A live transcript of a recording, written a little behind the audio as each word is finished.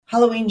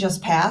Halloween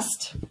just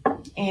passed,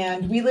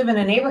 and we live in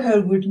a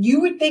neighborhood where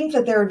you would think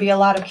that there would be a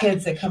lot of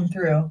kids that come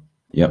through.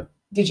 Yep.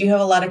 Did you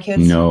have a lot of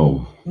kids?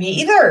 No. Me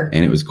either.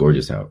 And it was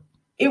gorgeous out.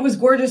 It was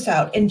gorgeous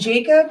out. And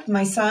Jacob,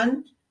 my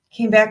son,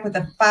 came back with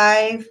a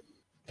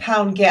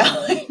 5-pound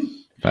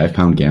gallon.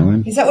 5-pound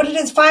gallon? Is that what it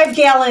is?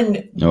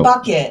 5-gallon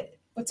bucket.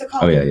 What's it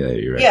called? Oh, yeah,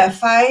 you're right. Yeah,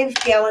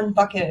 5-gallon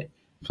bucket.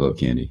 Full of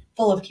candy.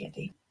 Full of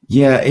candy.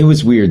 Yeah, it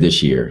was weird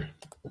this year.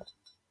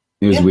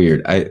 It was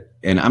weird.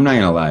 And I'm not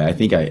going to lie. I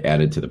think I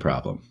added to the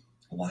problem.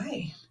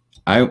 Why?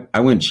 I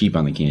went cheap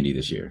on the candy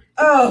this year.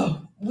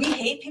 Oh, we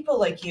hate people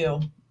like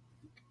you.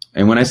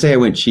 And when I say I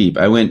went cheap,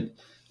 I went,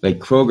 like,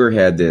 Kroger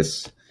had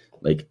this,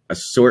 like,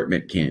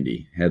 assortment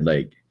candy. Had,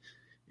 like,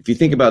 if you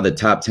think about the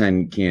top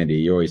 10 candy,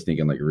 you're always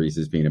thinking, like,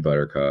 Reese's Peanut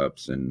Butter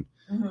Cups and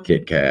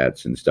Kit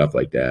Kats and stuff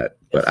like that.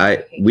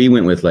 But we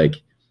went with,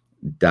 like,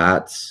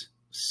 Dots,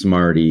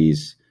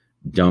 Smarties,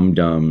 Dum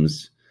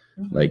Dums,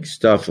 like,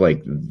 stuff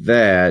like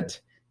that.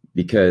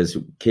 Because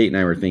Kate and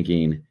I were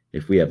thinking,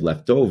 if we have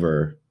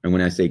leftover, and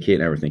when I say Kate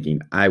and I were thinking,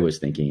 I was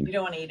thinking. You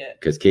don't want to eat it.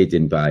 Because Kate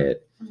didn't buy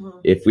it.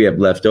 If we have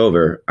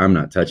leftover, I'm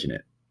not touching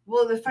it.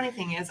 Well, the funny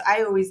thing is,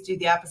 I always do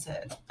the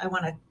opposite. I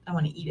want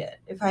to eat it.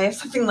 If I have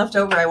something left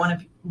over, I want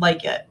to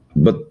like it.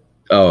 But,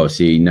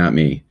 see, not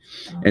me.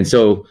 And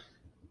so,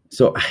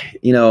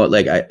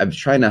 like, I'm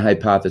trying to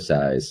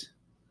hypothesize,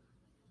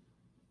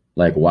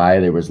 like, why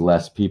there was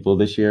less people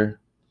this year.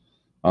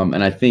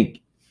 And I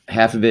think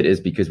half of it is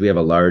because we have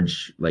a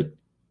large, like,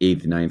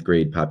 8th, 9th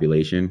grade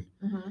population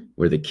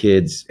where the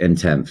kids, and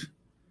 10th,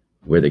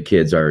 where the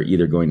kids are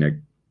either going to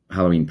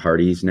Halloween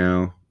parties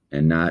now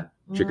and not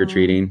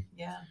trick-or-treating.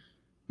 Yeah.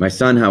 My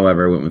son,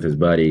 however, went with his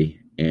buddy,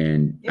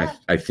 and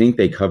I think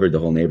they covered the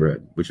whole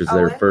neighborhood, which was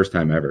their first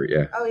time ever.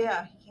 Yeah. Oh,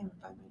 yeah. He came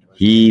by my door.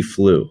 He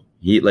flew.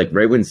 He, like,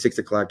 right when 6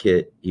 o'clock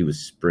hit, he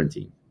was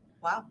sprinting.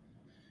 Wow.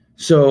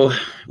 So,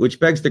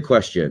 which begs the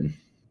question.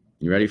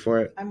 You ready for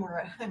it? I'm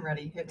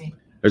ready. Hit me.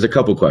 There's a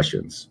couple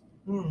questions.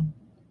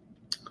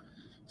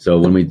 So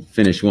when we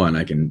finish one,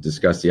 I can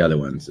discuss the other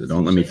ones. So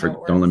don't let me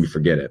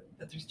forget it.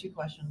 But there's 2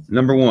 questions.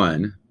 Number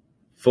 1,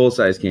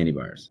 full-size candy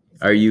bars.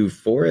 Are you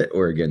for it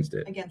or against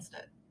it? Against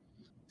it.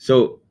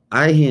 So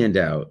I hand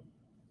out,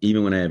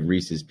 even when I have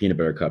Reese's Peanut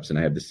Butter Cups and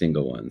I have the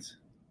single ones,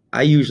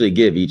 I usually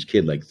give each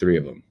kid like 3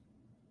 of them.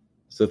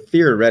 So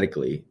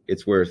theoretically,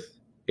 it's worth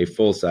a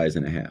full size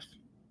and a half.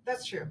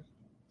 That's true.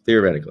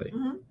 Theoretically.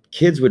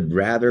 Kids would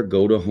rather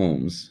go to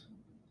homes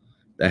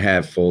that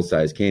have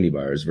full-size candy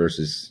bars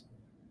versus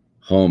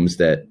homes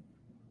that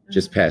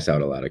just pass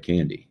out a lot of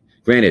candy.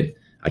 Granted,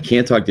 I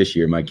can't talk this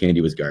year. My candy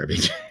was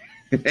garbage.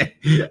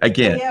 I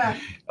can't. Yeah.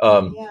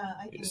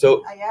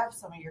 I have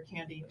some of your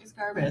candy. It was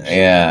garbage.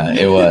 Yeah,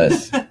 it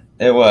was.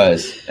 It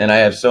was. And I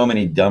have so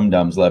many Dum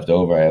Dums left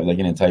over. I have like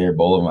an entire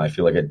bowl of them. I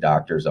feel like a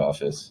doctor's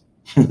office.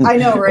 I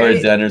know, right? Or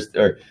a dentist.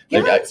 Or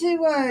give it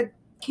to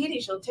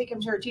Katie. She'll take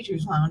him to her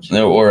teacher's lounge.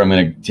 Or I'm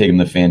going to take them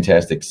to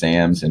Fantastic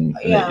Sam's and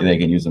they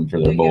can use them for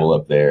their bowl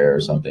up there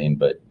or something.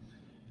 But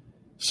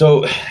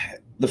so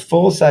the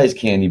full-size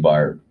candy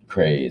bar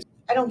craze.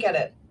 I don't get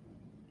it.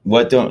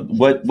 What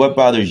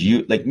bothers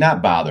you? Like,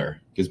 not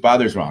bother, because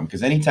bother's wrong.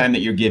 Because anytime that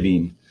you're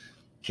giving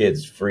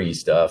kids free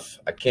stuff,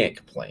 I can't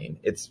complain.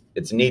 It's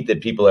neat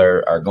that people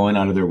are going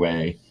out of their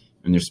way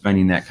and they're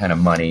spending that kind of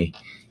money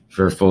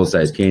for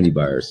full-size candy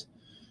bars.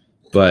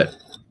 But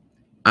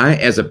I,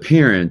 as a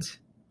parent,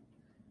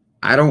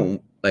 I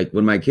don't like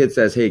when my kid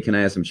says, "Hey, can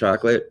I have some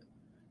chocolate?"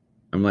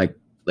 I'm like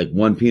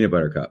 1 peanut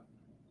butter cup.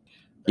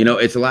 You know,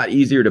 it's a lot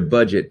easier to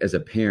budget as a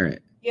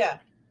parent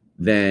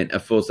than a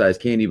full-size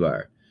candy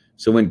bar.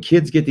 So when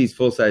kids get these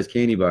full-size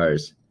candy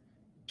bars,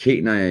 Kate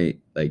and I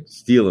like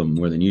steal them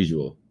more than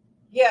usual.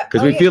 Yeah.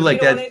 Because we feel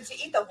like that.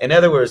 In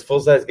other words,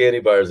 full-size candy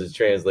bars is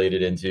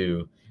translated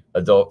into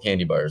adult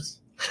candy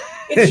bars.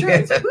 It's true.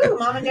 It's like, ooh,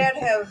 Mom and Dad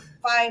have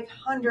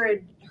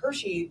 500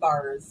 Hershey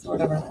bars or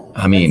whatever.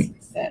 I mean,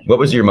 what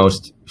was your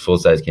most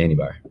full-size candy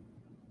bar?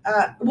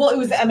 Well, it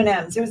was the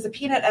M&Ms. It was the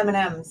peanut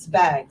M&Ms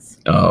bags.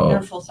 Oh.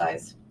 They're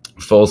full-size.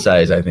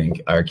 Full-size, I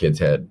think our kids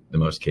had the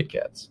most Kit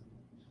Kats.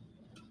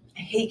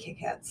 I hate Kit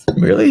Kats.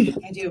 Really?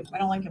 I do. I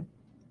don't like them.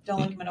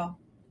 Don't like them at all.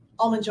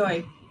 Almond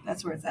Joy.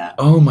 That's where it's at.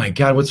 Oh, my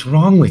God. What's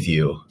wrong with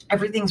you?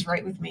 Everything's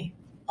right with me.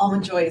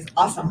 Almond Joy is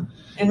awesome.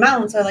 And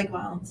Mounds, I like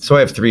Mounds. So I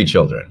have 3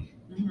 children.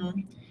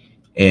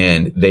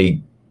 And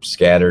they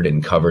scattered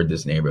and covered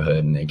this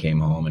neighborhood, and they came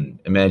home. And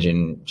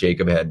imagine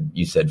Jacob had,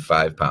 you said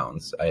 5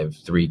 pounds. I have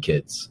 3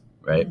 kids,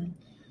 right?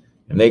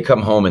 And they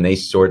come home and they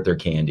sort their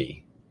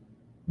candy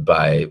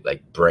by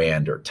like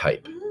brand or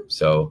type.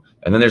 So,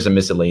 and then there's a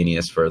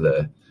miscellaneous for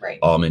the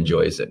Almond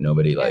Joys that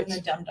nobody likes.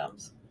 And the Dum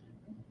Dums.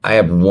 I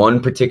have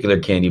one particular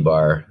candy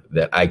bar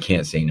that I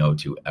can't say no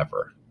to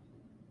ever.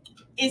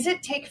 Is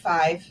it Take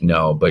 5?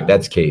 No, but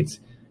that's Kate's.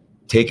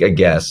 Take a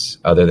guess,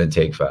 other than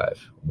Take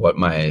 5, what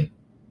my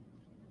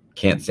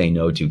can't say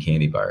no to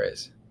candy bar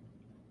is.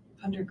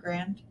 100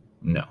 grand?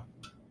 No.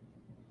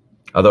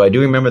 Although I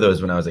do remember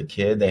those when I was a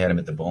kid. They had them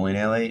at the bowling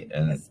alley.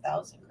 And it's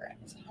 1,000 grand.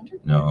 It's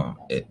 100 grand. No,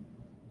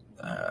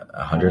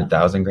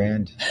 100,000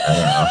 grand? I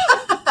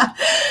don't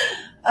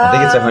know. I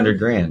think it's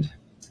 $100,000.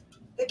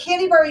 The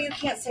candy bar you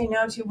can't say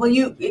no to. Well,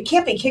 it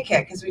can't be Kit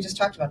Kat because we just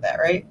talked about that,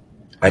 right?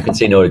 I can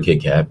say no to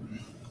Kit Kat.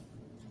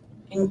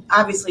 And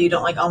obviously you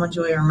don't like Almond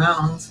Joy or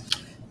Mounds.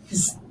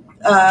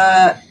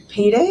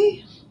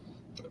 Payday?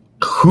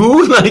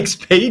 Who likes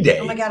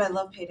Payday? Oh my God, I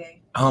love Payday.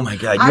 Oh my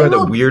God, you are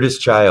the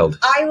weirdest child.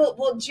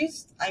 Well,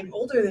 geez, I'm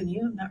older than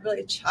you. I'm not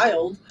really a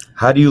child.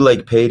 How do you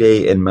like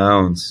Payday and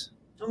Mounds?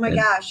 Oh my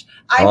gosh.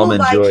 I will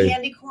buy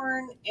candy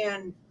corn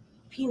and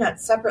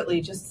peanuts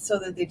separately just so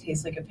that they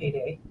taste like a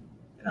Payday.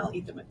 And I'll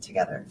eat them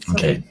together. So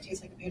they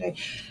taste like a Payday.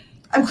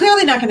 I'm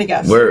clearly not going to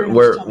guess.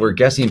 We're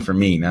guessing for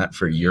me, not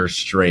for your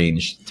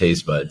strange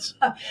taste buds.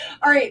 All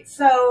right,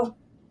 so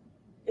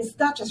it's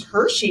not just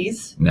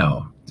Hershey's.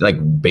 No,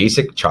 like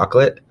basic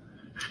chocolate.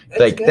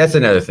 That's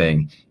another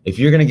thing. If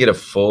you're gonna get a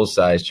full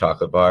size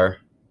chocolate bar,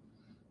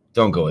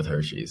 don't go with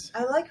Hershey's.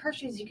 I like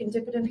Hershey's. You can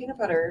dip it in peanut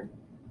butter.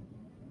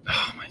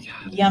 Oh my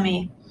God,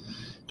 yummy.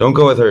 Don't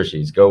go with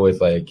Hershey's. Go with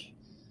like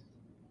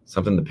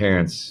something the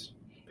parents.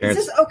 Is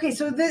this okay?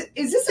 So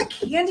is this a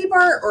candy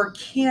bar or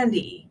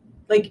candy?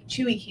 Like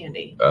chewy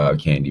candy?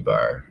 Candy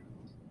bar.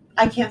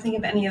 I can't think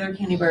of any other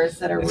candy bars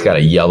that are. It's got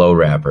a yellow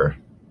wrapper.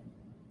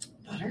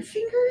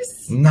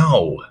 Butterfingers?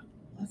 No.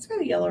 It's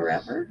got a yellow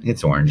wrapper.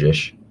 It's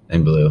orangish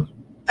and blue.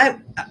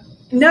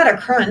 Not a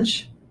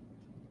Crunch.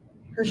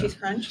 Hershey's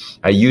Crunch.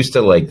 I used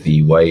to like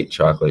the white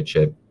chocolate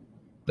chip,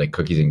 like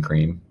cookies and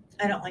cream.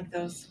 I don't like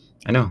those.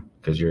 I know,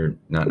 because you're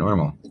not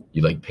normal.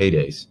 You like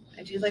Paydays.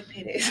 I do like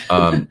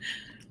Paydays.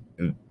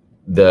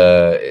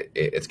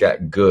 It's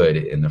got good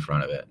in the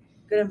front of it.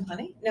 Good and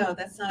Plenty? No,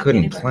 that's not. Good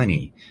and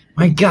Plenty.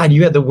 My God,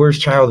 you had the worst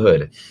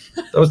childhood.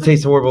 Those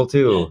taste horrible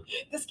too.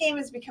 This game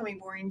is becoming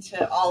boring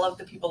to all of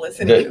the people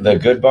listening. The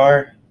Good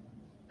Bar.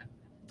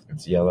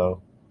 It's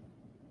yellow.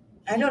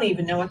 I don't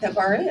even know what that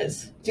bar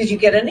is. Did you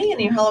get any in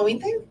your Halloween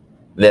thing?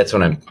 That's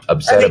what I'm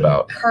upset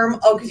about.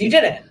 Because you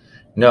didn't.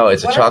 No,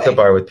 it's a chocolate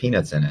bar with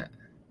peanuts in it.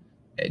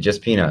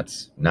 Just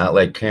peanuts, not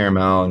like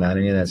caramel, not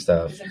any of that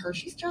stuff. Is it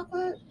Hershey's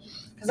chocolate?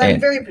 Because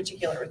I'm very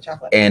particular with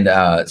chocolate. And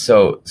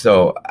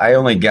so I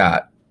only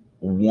got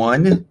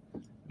one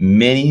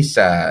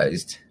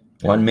mini-sized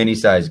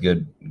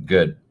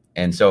good.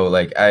 And so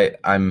like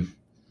I'm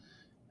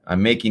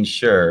making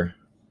sure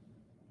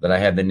that I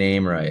have the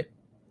name right.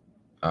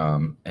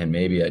 And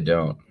maybe I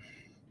don't.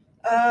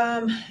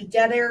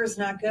 Dead air is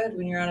not good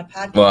when you're on a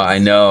podcast. Well, I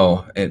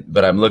know,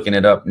 but I'm looking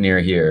it up near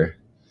here.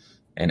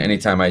 And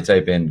anytime I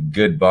type in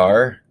good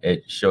bar,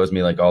 it shows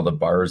me like all the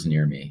bars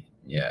near me.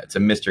 Yeah, it's a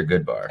Mr.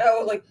 Good Bar.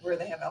 Oh, like where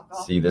they have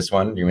alcohol? See this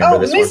one? Do you remember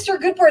this one?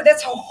 Mr. Good Bar.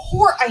 That's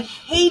I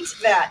hate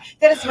that.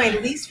 That is my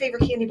least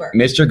favorite candy bar.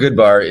 Mr. Good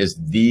Bar is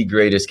the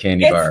greatest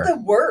candy bar. It's the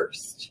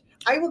worst.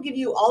 I will give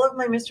you all of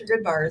my Mr.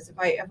 Good Bars if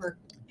I ever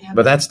have.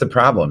 But that's the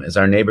problem, is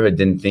our neighborhood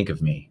didn't think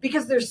of me.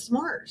 Because they're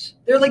smart.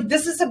 They're like,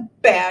 this is a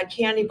bad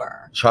candy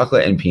bar.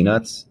 Chocolate and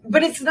peanuts?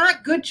 But it's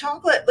not good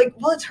chocolate.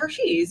 It's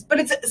Hershey's.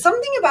 But it's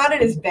something about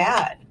it is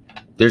bad.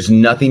 There's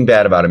nothing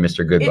bad about a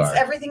Mr. Good Bar.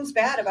 Everything's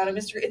bad about a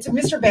Mr. It's a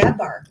Mr. Bad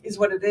Bar is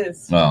what it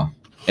is. Well,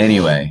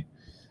 anyway,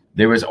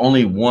 there was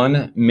only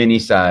one mini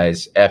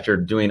size after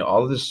doing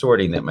all of the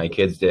sorting that my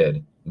kids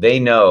did. They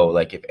know,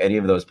 like, if any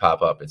of those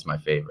pop up, it's my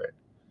favorite.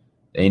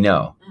 They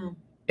know. Mm.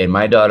 And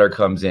my daughter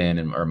comes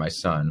in, or my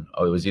son,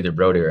 it was either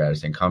Brody or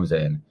Addison, comes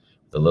in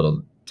with a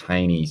little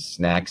tiny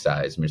snack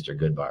size Mr.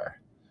 Good Bar.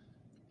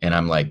 And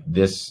I'm like,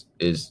 this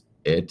is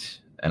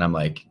it. And I'm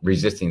like,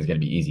 resisting is going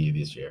to be easy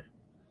this year.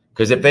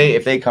 Because if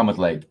they come with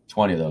like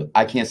 20 of those,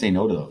 I can't say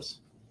no to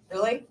those.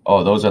 Really?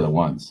 Oh, those are the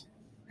ones.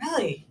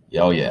 Really?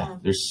 Oh yeah,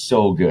 they're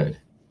so good.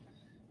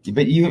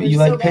 But you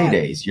like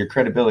Paydays. Your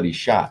credibility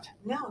shot.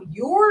 No,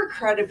 your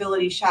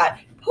credibility shot.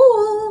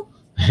 Pool.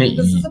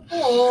 This is a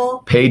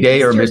pool.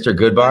 Payday or Mr.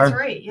 Good Bar? That's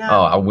right. Yeah.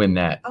 Oh, I'll win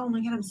that. Oh my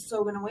God, I'm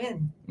so gonna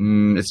win.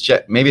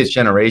 Maybe it's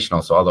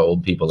generational, so all the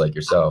old people like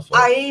yourself.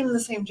 I am the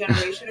same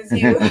generation as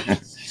you,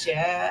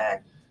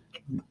 Jack.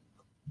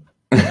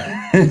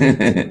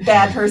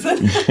 Bad person.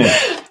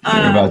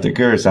 You're about to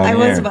curse on I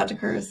air. was about to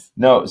curse.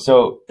 No,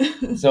 so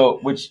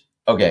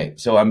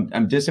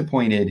I'm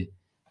disappointed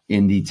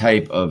in the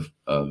type of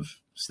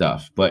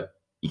stuff, but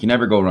you can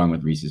never go wrong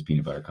with Reese's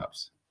peanut butter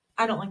cups.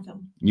 I don't like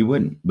them. You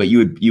wouldn't, but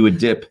you would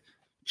dip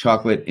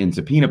chocolate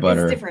into peanut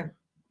butter. It's different.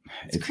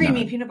 It's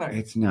creamy peanut butter.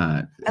 It's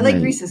not. I like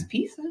Reese's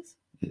Pieces.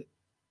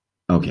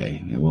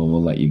 Okay, well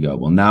we'll let you go.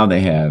 Well, now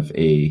they have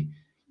a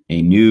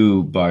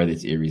new bar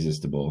that's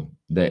irresistible.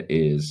 That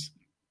is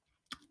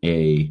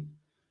a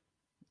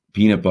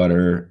peanut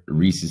butter,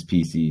 Reese's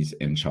Pieces,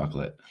 and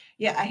chocolate.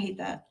 Yeah, I hate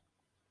that.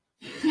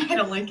 I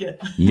don't like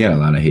it. You got a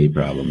lot of hate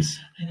problems.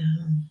 I know.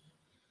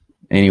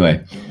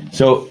 Anyway,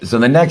 so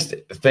the next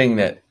thing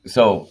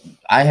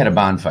I had a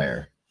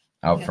bonfire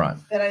out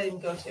front. That I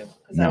didn't go to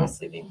because I was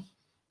sleeping.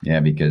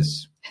 Yeah,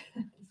 because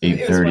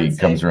 8:30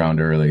 comes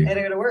around early. I had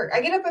to go to work. I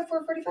get up at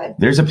 4:45.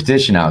 There's a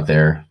petition out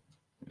there.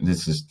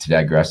 This is to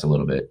digress a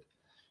little bit.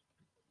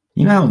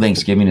 You know how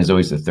Thanksgiving is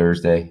always the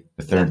Thursday?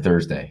 The third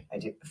Thursday. I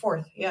do. The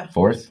 4th, yeah.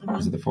 4th? Mm-hmm.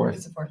 Is it the 4th?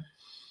 It's the 4th.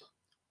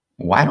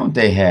 Why don't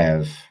they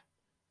have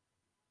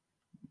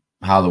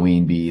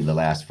Halloween be the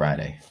last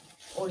Friday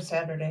or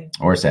Saturday.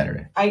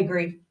 I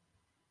agree.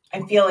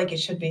 I feel like it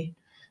should be.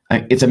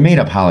 It's a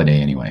made-up holiday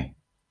anyway.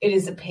 It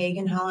is a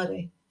pagan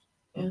holiday.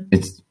 Yeah.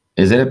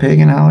 Is it a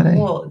pagan holiday?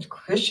 Well,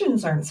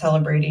 Christians aren't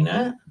celebrating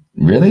it.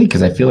 Really?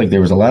 Because I feel like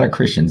there was a lot of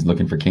Christians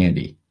looking for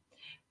candy.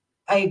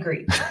 I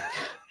agree.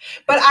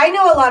 But I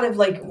know a lot of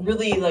like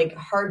really like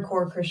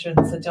hardcore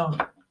Christians that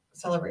don't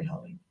celebrate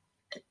Halloween.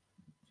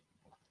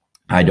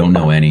 I don't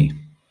know any.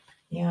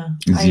 Yeah.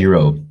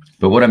 Zero.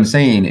 But what I'm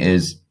saying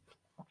is,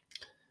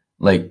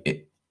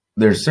 like,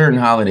 there's certain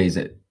holidays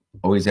that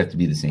always have to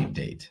be the same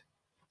date,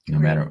 no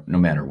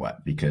matter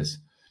what, because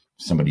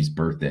somebody's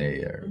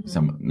birthday or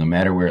no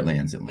matter where it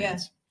lands, it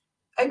lands.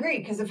 Yeah. I agree,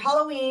 because if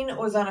Halloween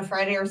was on a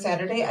Friday or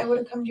Saturday, I would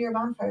have come to your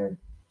bonfire.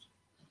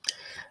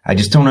 I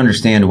just don't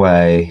understand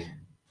why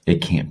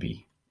it can't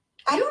be.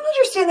 I don't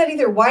understand that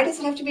either. Why does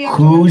it have to be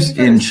October Who's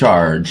 31st? in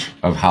charge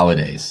of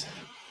holidays?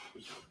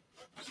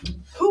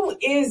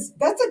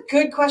 That's a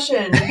good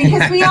question,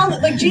 because we all,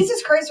 like,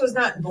 Jesus Christ was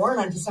not born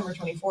on December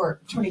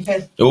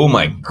 25th. Oh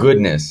my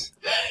goodness.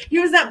 He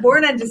was not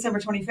born on December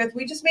 25th.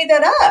 We just made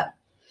that up.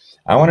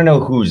 I want to know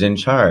who's in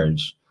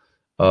charge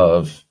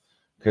of,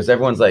 because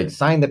everyone's like,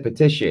 sign the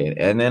petition,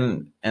 and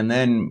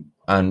then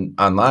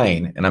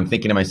online, and I'm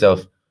thinking to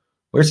myself,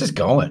 where's this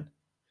going?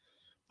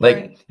 Like,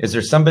 right. Is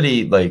there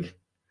somebody like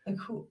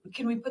who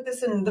can we put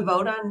this in the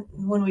vote on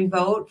when we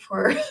vote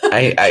for?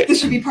 This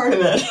should be part of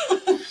it.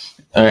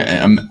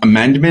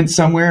 Amendment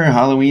somewhere.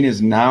 Halloween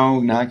is now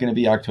not going to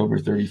be October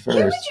 31st.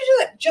 Can't we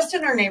do it just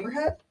in our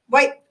neighborhood?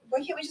 Why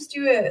can't we just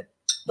do it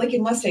like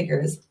in West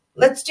Acres?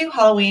 Let's do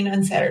Halloween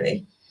on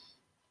Saturday.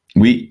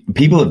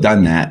 People have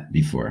done that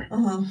before,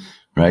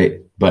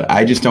 right? But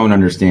I just don't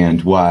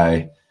understand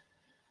why.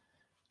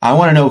 I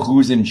want to know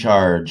who's in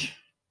charge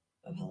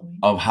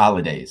of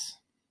holidays.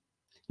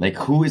 Like,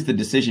 who is the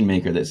decision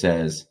maker that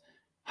says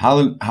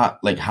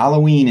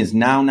Halloween is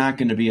now not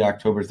going to be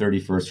October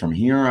 31st from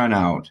here on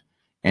out,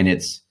 and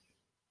it's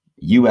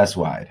U.S.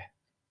 wide.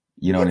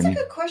 You know what I mean?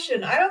 That's a good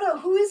question. I don't know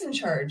who is in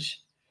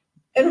charge.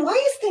 And why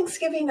is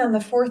Thanksgiving on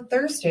the fourth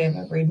Thursday of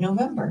every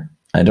November?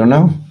 I don't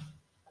know.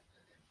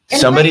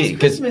 And somebody,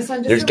 because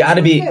there's got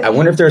to be. I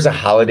wonder if there's a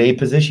holiday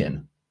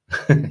position.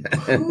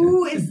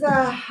 Who is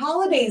the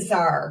holiday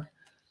czar?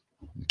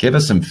 Give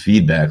us some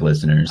feedback,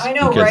 listeners. I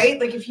know, right?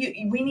 Like,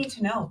 we need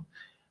to know.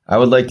 I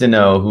would like to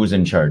know who's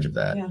in charge of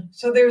that. Yeah.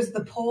 So there's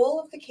the poll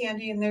of the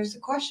candy, and there's the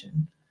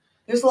question.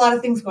 There's a lot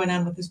of things going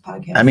on with this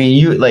podcast. I mean,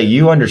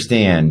 you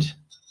understand.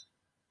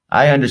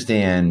 I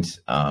understand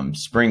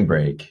spring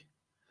break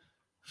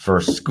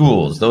for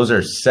schools. Those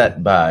are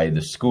set by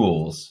the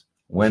schools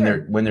when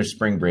their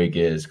spring break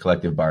is,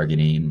 collective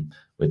bargaining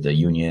with the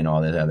union,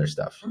 all that other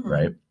stuff,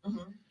 right?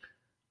 Mm-hmm.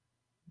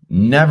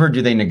 Never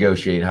do they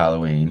negotiate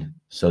Halloween,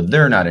 so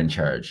they're not in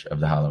charge of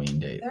the Halloween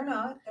date. They're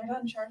not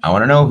in charge. I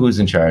want to know who's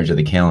in charge of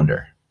the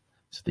calendar.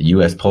 Is it the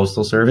U.S.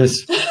 Postal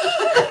Service?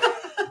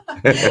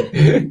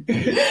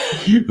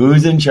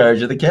 Who's in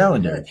charge of the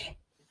calendar?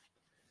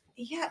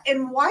 Yeah,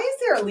 and why is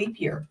there a leap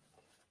year?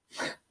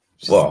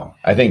 Well,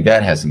 I think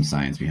that has some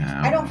science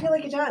behind it. I don't feel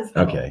like it does,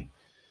 though. Okay.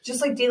 Just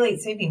like daylight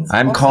savings.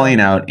 I'm calling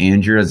out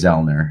Andrea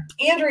Zellner.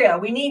 Andrea,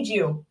 we need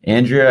you.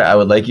 Andrea, I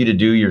would like you to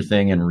do your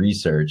thing and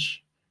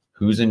research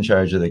who's in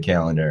charge of the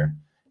calendar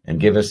and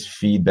give us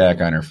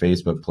feedback on our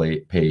Facebook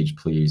page,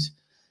 please,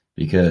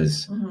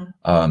 because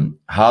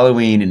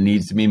Halloween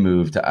needs to be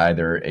moved to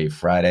either a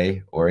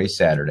Friday or a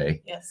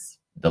Saturday. Yes.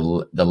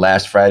 The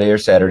last Friday or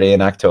Saturday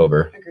in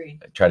October.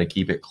 Agreed. Try to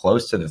keep it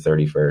close to the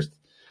 31st.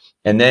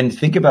 And then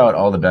think about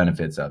all the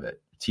benefits of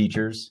it.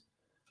 Teachers,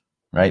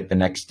 right? The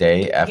next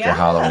day after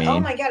Halloween. Oh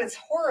my God, it's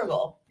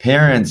horrible.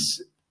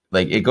 Parents,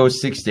 like, it goes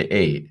 6 to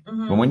 8.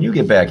 But when you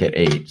get back at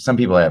 8, some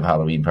people have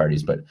Halloween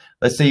parties, but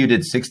let's say you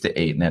did 6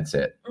 to 8 and that's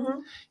it.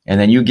 And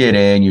then you get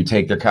in, you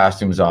take their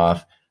costumes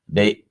off.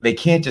 They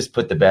can't just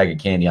put the bag of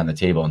candy on the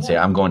table and say,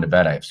 I'm going to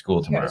bed, I have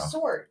school tomorrow. You gotta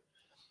sort.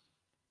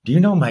 Do you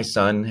know my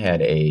son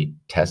had a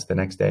test the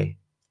next day?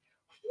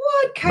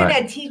 What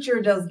kind of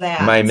teacher does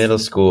that? My middle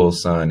school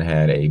son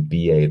had a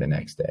BA the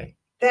next day.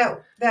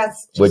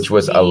 That's just which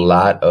was a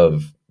lot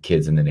of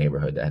kids in the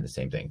neighborhood that had the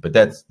same thing. But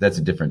that's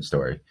a different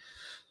story.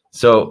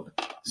 So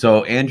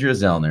Andrea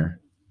Zellner,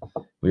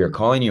 we are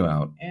calling you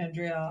out.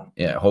 Andrea.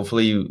 Yeah,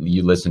 hopefully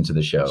you listen to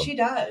the show. She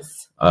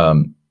does.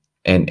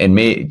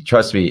 And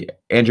trust me,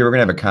 Andrea, we're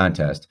gonna have a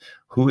contest.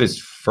 Who is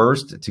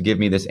first to give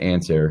me this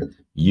answer,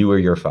 you or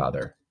your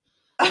father?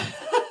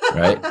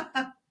 Right?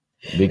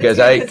 Because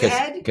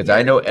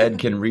I know Ed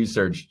can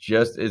research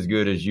just as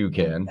good as you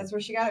can. That's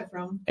where she got it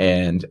from.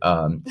 And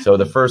so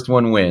the first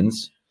one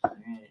wins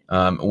a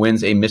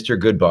Mr.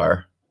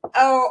 Goodbar.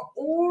 Oh,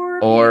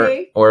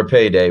 or a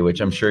payday, which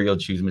I'm sure you'll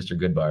choose Mr.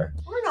 Goodbar.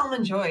 Or an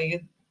Almond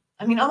Joy.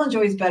 I mean, Almond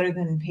Joy is better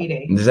than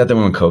payday. Is that the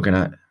one with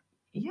coconut?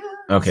 Yeah.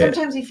 Okay.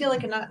 Sometimes you feel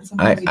like a nut, and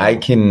sometimes I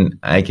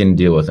can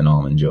deal with an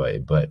Almond Joy,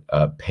 but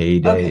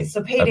payday. Okay,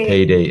 so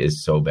payday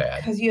is so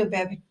bad because you have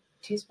bad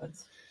taste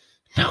buds.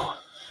 No. All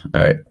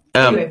right.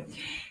 Anyway,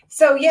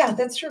 so yeah,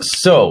 that's true.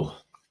 So,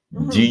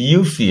 do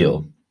you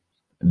feel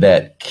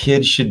that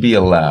kids should be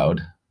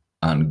allowed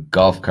on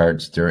golf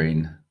carts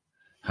during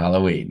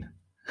Halloween.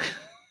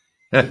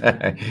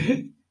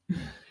 Do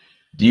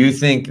you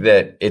think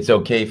that it's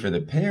okay for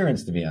the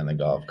parents to be on the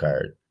golf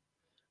cart,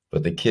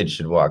 but the kids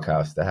should walk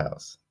house to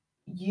house?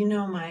 You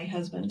know, my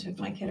husband took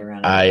my kid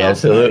around. I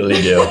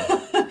absolutely do.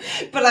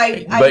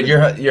 But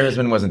your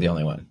husband wasn't the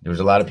only one. There was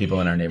a lot of people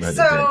in our neighborhood.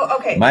 So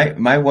okay,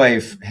 my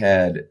wife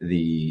had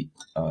the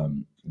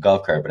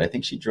golf cart, but I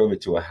think she drove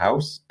it to a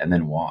house and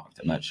then walked.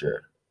 I'm not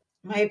sure.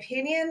 My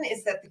opinion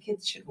is that the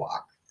kids should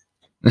walk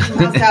from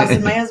house to house,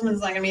 and my husband's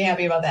not going to be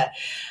happy about that.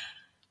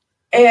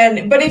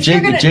 But if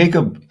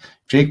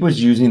Jake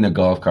was using the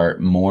golf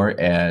cart more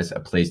as a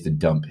place to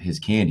dump his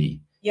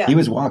candy. Yeah. He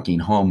was walking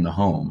home to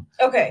home.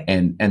 Okay.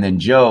 And then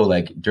Joe,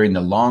 like during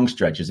the long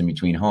stretches in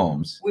between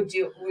homes,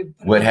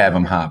 would have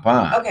him hop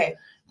on. Okay.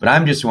 But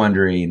I'm just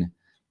wondering,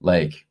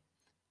 like,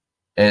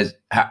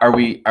 are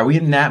we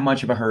in that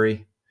much of a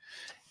hurry?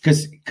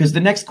 Because the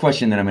next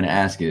question that I'm going to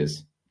ask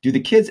is, do the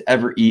kids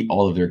ever eat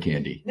all of their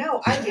candy?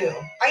 No, I do.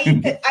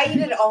 I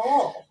eat it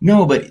all.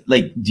 No, but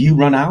like, do you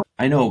run out?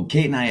 I know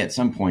Kate and I at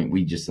some point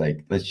we just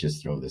like, let's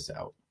just throw this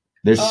out.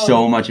 There's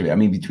so much of it. I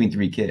mean, between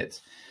 3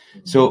 kids.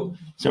 So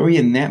are we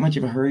in that much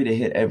of a hurry to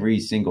hit every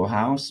single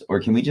house, or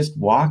can we just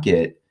walk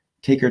it,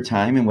 take our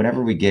time, and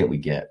whatever we get, we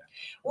get?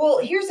 Well,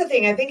 here's the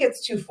thing. I think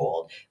it's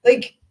twofold.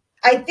 Like,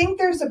 I think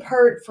there's a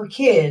part for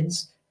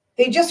kids.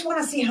 They just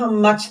want to see how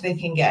much they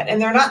can get. And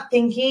they're not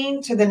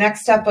thinking to the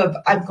next step of,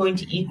 I'm going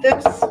to eat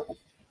this.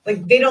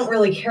 Like, they don't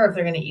really care if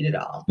they're going to eat it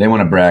all. They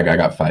want to brag. I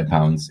got 5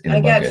 pounds in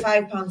a bucket. I got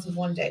 5 pounds in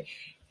one day.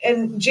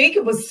 And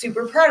Jacob was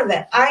super proud of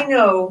that. I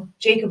know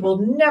Jacob will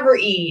never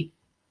eat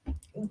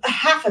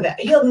half of that.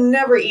 He'll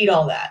never eat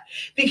all that,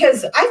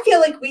 because I feel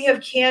like we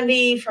have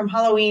candy from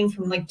Halloween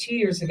from like 2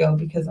 years ago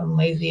because I'm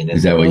lazy. And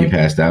is that what you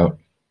passed out?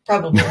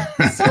 Probably.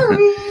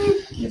 Sorry.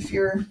 If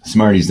you're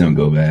Smarties don't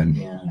go bad.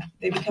 Yeah.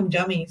 They become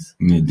dummies.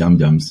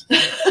 Dum-dums.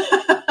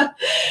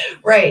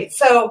 Right.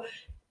 So,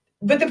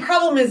 but the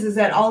problem is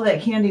that all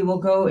that candy will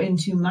go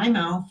into my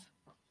mouth,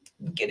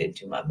 get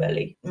into my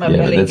belly.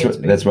 Belly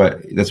that's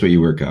what you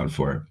work out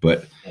for.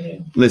 But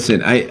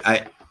listen,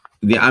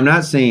 I'm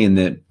not saying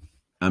that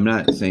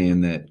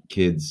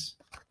kids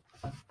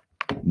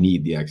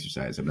need the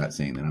exercise. I'm not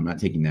saying that. I'm not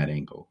taking that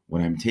angle.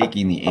 What I'm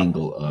taking the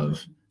angle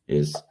of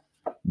is,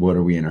 what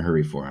are we in a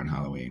hurry for on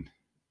Halloween?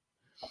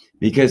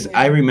 Because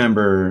I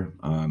remember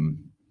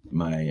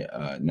my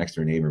next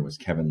door neighbor was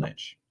Kevin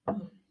Lynch,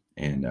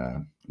 and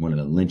one of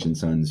the Lynch and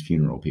Sons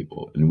funeral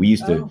people, and we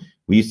used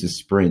to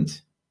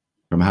sprint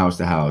from house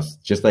to house,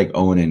 just like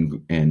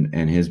Owen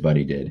and his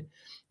buddy did.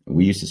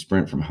 We used to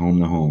sprint from home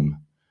to home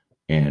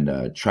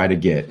and try to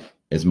get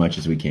as much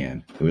as we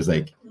can. It was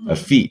like a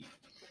feat.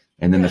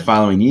 And then the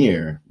following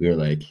year, we were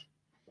like,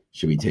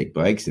 should we take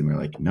bikes? And we're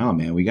like, no,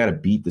 man, we got to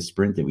beat the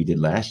sprint that we did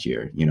last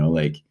year. You know,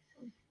 like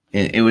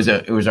it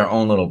was our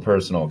own little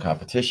personal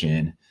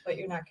competition. But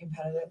you're not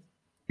competitive.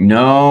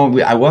 No,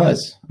 I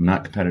was. I'm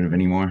not competitive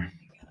anymore.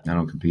 I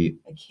don't compete.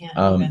 I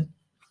can't even.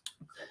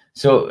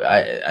 So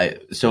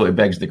so it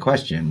begs the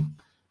question,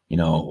 you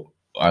know,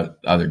 are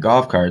there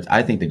golf carts?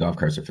 I think the golf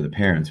carts are for the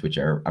parents, which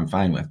I'm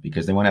fine with,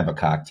 because they want to have a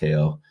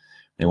cocktail.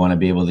 They want to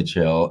be able to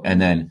chill. And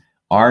then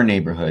our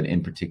neighborhood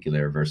in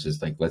particular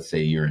versus, like, let's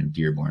say you're in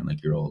Dearborn,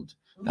 like your old,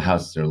 the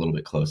houses are a little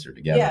bit closer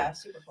together. Yeah,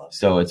 super close.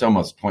 So it's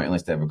almost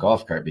pointless to have a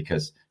golf cart,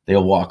 because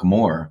they'll walk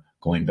more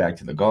going back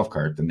to the golf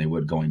cart than they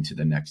would going to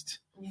the next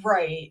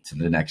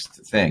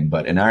thing.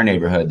 But in our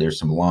neighborhood, there's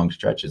some long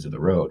stretches of the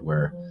road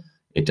where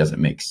it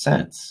doesn't make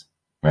sense,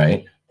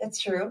 right? That's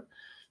true.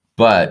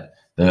 But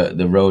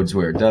the roads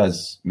where it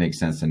does make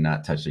sense to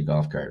not touch the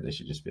golf cart, they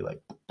should just be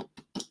like,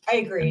 I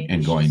agree.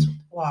 And going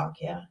walk,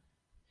 yeah.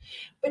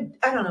 But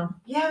I don't know.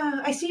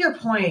 Yeah, I see your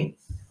point.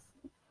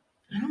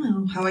 I don't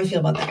know how I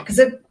feel about that, because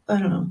I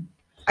don't know.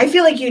 I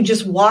feel like you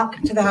just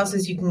walk to the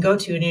houses you can go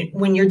to, and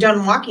when you're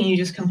done walking, you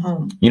just come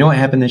home. You know what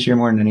happened this year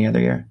more than any other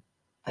year?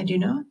 I do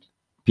not.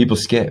 People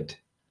skipped.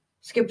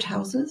 Skipped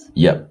houses?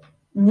 Yep.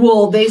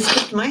 Well, they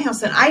skipped my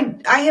house, and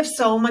I have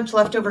so much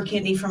leftover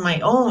candy from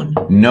my own.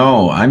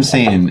 No, I'm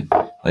saying,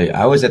 like,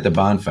 I was at the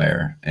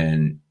bonfire,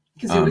 and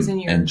because it was in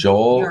your and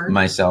Joel, yard.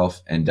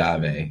 Myself, and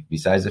Dave,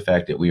 besides the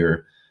fact that we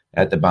were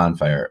at the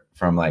bonfire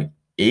from like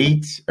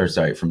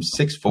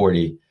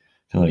 6:40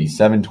 to like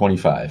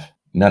 7:25,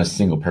 not a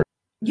single person.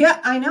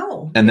 Yeah, I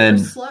know. And then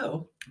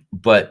slow.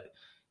 But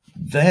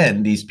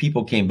then these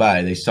people came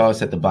by. They saw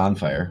us at the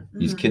bonfire.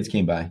 These kids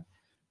came by.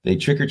 They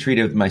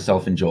trick-or-treated with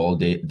myself and Joel.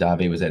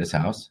 Dave was at his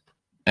house.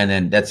 And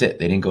then that's it.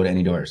 They didn't go to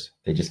any doors.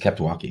 They just kept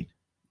walking.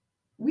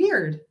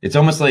 Weird. It's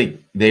almost like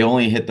they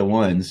only hit the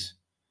ones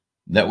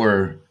that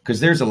were, because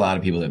there's a lot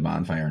of people that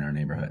bonfire in our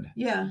neighborhood.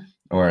 Yeah.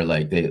 Or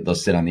like they'll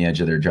sit on the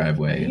edge of their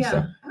driveway and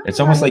stuff.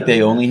 It's almost like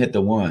they only hit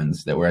the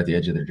ones that were at the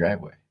edge of their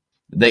driveway.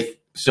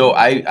 So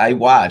I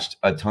watched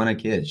a ton of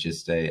kids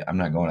just say, I'm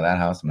not going to that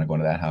house. I'm not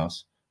going to that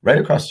house. Right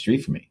across the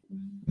street from me.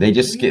 They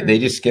just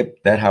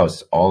skipped that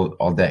house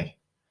all day.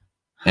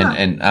 Huh.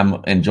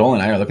 And Joel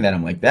and I are looking at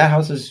them like, that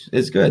house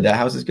is good. That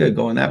house is good.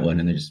 Go in that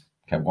one. And they just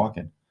kept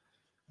walking.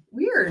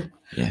 Weird.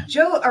 Yeah.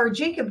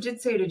 Jacob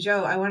did say to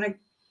Joe,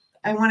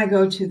 I want to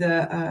go to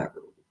the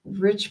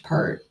rich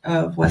part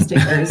of West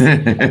Acres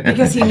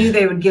because he knew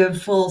they would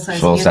give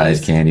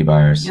full-size candy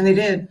bars. And they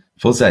did.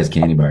 Full-size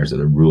candy bars are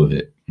the rule of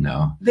it.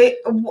 No.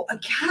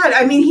 God,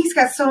 I mean, he's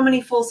got so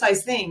many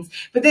full-size things.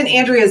 But then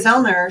Andrea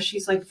Zellner,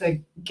 she's like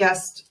the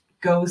guest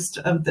ghost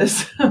of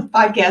this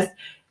podcast.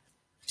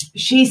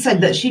 She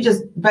said that she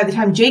just, by the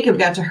time Jacob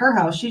got to her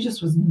house, she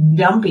just was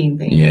dumping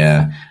things.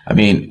 Yeah. I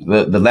mean,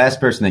 the last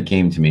person that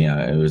came to me,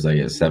 it was like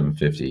at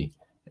 7:50.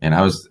 And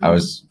I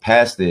was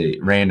past the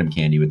random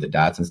candy with the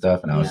dots and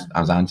stuff, and I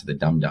was on to the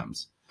Dum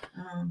Dums.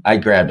 I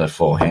grabbed a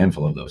full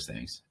handful of those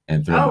things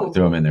and threw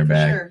them in their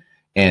bag. Sure.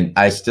 And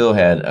I still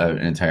had an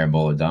entire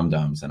bowl of Dum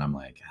Dums, and I'm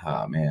like,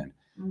 oh man,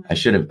 I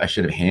should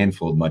have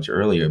handfulled much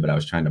earlier, but I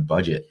was trying to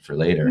budget for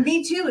later.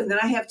 Me too, and then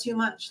I have too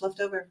much left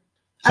over.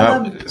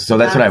 So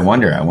that's what I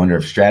wonder. I wonder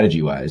if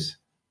strategy wise,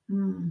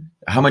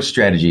 how much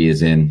strategy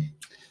is in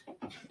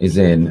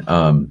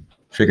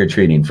trick or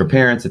treating for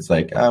parents. It's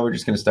like, oh, we're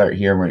just going to start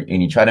here,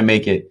 and you try to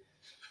make it.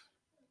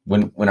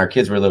 When our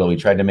kids were little, we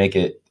tried to make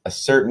it a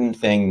certain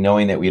thing,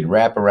 knowing that we'd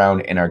wrap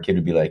around, and our kid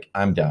would be like,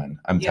 "I'm done.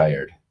 I'm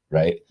tired."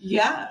 Right?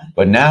 Yeah.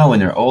 But now when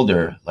they're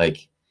older,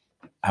 like,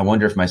 I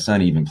wonder if my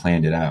son even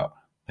planned it out.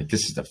 Like,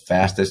 this is the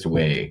fastest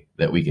way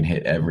that we can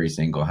hit every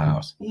single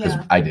house. Because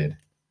I did.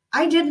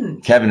 I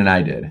didn't. Kevin and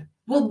I did.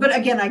 Well, but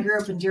again, I grew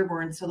up in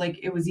Dearborn, so like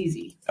it was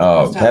easy.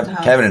 Oh,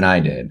 Kevin and I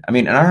did. I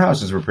mean, and our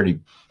houses were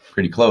pretty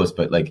close,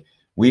 but like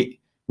we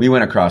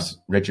went across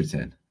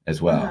Richardson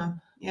as well.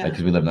 Yeah.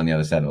 Because we lived on the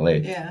other side of the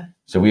lake. Yeah.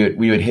 So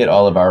we would hit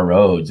all of our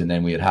roads, and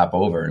then we would hop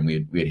over and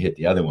we'd hit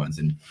the other ones,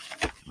 and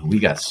we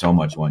got so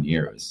much one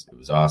year. It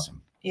was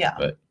awesome. Yeah.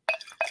 But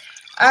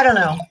I don't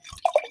know.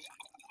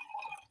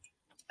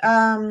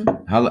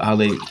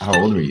 How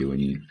old were you when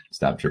you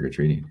stopped trick or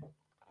treating?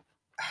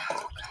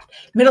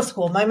 Middle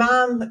school. My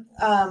mom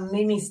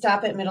made me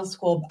stop at middle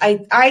school.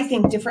 I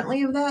think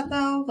differently of that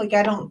though. Like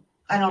I don't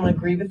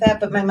agree with that.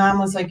 But my mom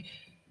was like,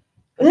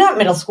 not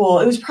middle school.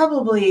 It was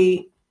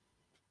probably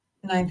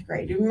 9th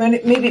grade.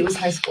 Maybe it was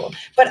high school.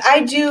 But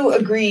I do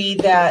agree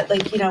that,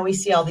 like, you know, we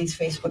see all these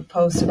Facebook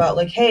posts about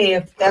like, hey,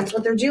 if that's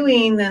what they're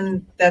doing,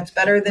 then that's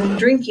better than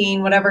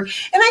drinking, whatever. And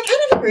I kind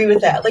of agree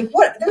with that. Like,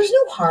 what? There's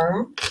no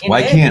harm in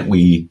Why it. can't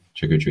we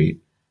trick or treat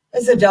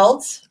as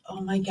adults?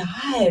 Oh my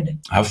God.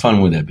 How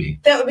fun would that be?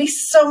 That would be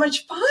so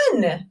much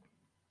fun.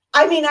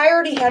 I mean, I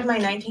already had my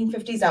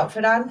 1950s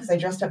outfit on because I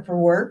dressed up for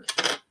work.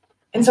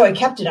 And so I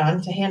kept it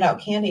on to hand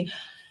out candy.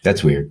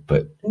 That's weird,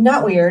 but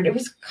not weird. It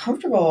was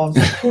comfortable. It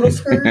was a poodle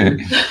skirt.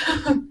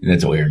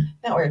 That's weird.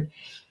 Not weird.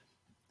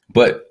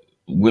 But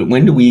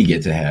when do we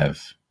get to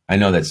have? I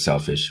know that's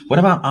selfish. What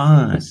about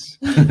us?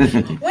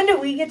 When do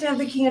we get to have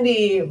the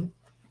candy?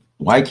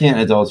 Why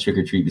can't adults trick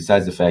or treat?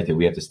 Besides the fact that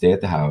we have to stay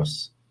at the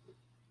house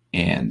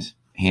and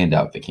hand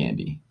out the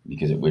candy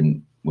because it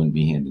wouldn't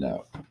be handed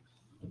out.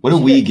 What do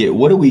we get?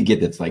 What do we get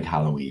that's like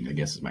Halloween? I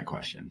guess is my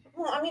question.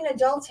 Well, I mean,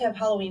 adults have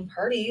Halloween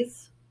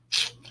parties.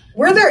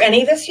 Were there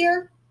any this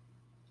year?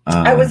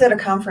 I was at a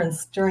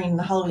conference during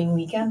the Halloween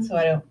weekend,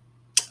 so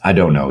I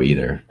don't know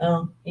either.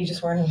 Oh, you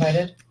just weren't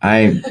invited?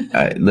 I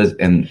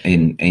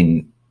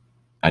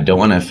don't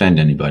want to offend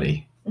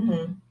anybody.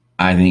 Mm-hmm.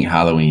 I think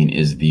Halloween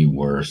is the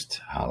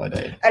worst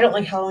holiday. I don't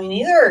like Halloween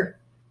either.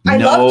 I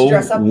love to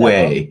dress up. No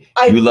way.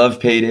 You love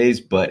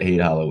paydays, but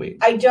hate Halloween.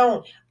 I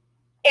don't.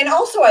 And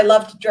also, I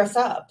love to dress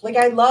up. Like,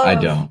 I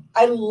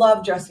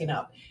love dressing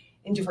up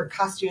in different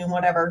costume,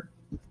 whatever.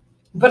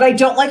 But I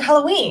don't like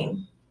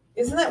Halloween.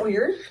 Isn't that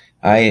weird?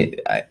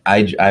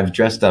 I've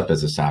dressed up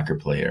as a soccer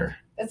player.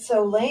 That's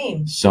so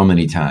lame. So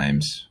many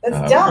times.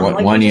 That's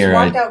dumb. One year,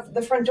 walked out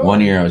the front door.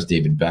 One year I was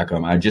David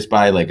Beckham. I'd just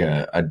buy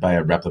I'd buy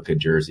a replica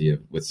jersey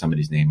with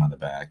somebody's name on the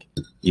back,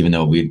 even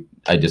though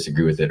I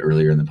disagree with it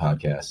earlier in the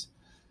podcast.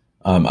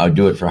 I'd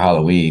do it for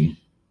Halloween,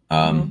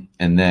 and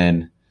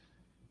then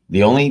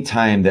the only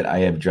time that I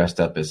have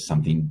dressed up as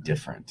something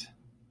different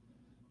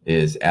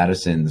is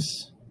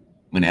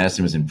when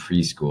Addison was in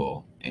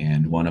preschool,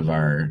 and one of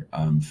our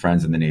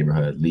friends in the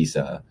neighborhood,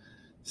 Lisa,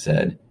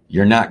 said,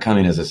 "You're not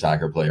coming as a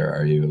soccer player,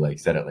 are you?" Like,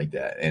 said it like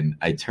that. And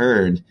I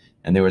turned,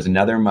 and there was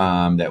another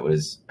mom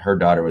her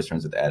daughter was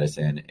friends with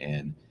Addison,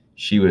 and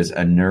she was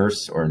a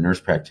nurse or a nurse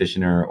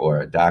practitioner or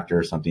a doctor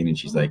or something. And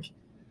she's like,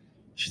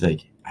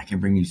 "I can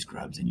bring you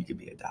scrubs and you could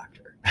be a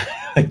doctor."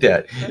 Like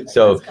that.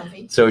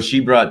 So she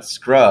brought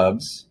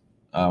scrubs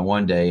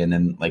one day. And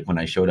then like when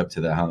I showed up to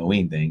the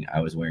Halloween thing,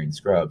 I was wearing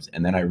scrubs.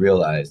 And then I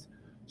realized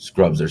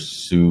scrubs are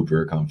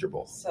super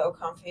comfortable. So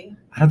comfy.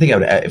 I don't think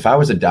if I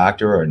was a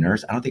doctor or a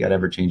nurse, I don't think I'd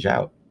ever change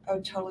out. I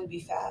would totally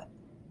be fat.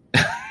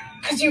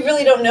 Because you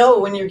really don't know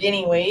when you're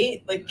gaining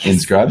weight. Like in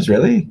scrubs,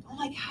 really? Oh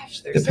my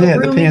gosh.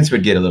 The pants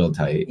would get a little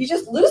tight. You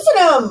just loosen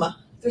them.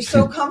 They're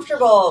so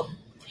comfortable.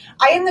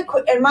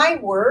 In my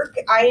work,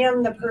 I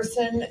am the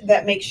person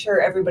that makes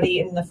sure everybody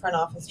in the front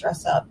office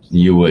dress up.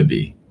 You would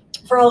be.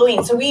 For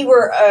Halloween. So we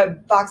were a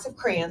box of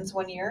crayons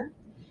one year.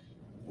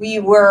 We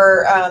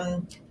were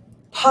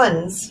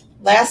puns.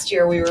 Last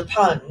year we were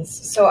puns.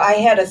 So I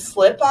had a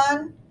slip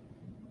on.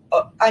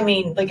 I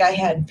mean, like I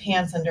had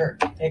pants under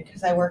it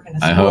because I work in a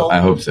school. I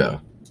hope so.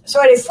 So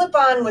I had a slip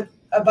on with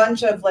a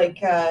bunch of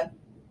like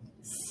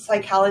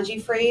psychology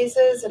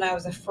phrases, and I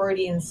was a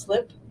Freudian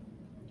slip.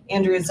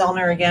 Andrea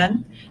Zellner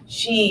again.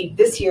 She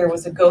this year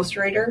was a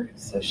ghostwriter,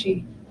 so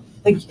she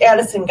like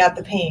Addison got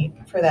the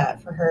paint for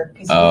that for her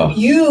because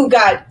you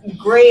got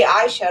gray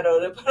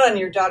eyeshadow to put on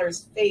your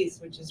daughter's face,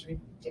 which is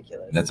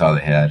ridiculous. That's all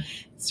they had.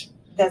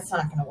 That's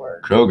not going to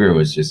work. Kroger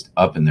was just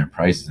upping their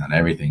prices on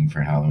everything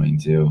for Halloween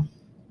too.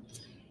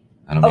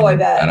 I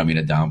bet. I don't mean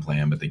to downplay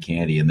them, but the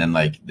candy, and then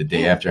like the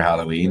day after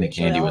Halloween, the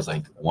candy was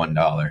like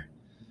 $1.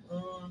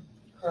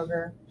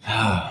 Kroger.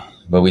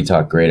 But we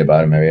talk great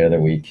about them every other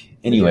week.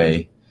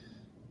 Anyway,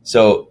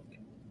 so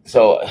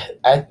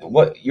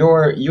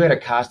you had a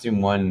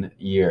costume one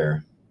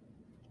year,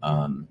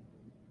 and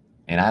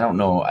I don't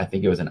know. I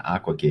think it was an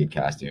Aquacade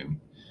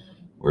costume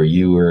where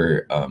you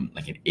were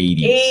like an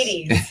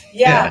 80s. 80s,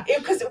 yeah.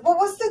 Because what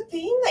was the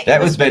theme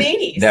that was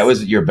 80s? That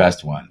was your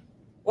best one.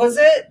 Was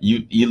it?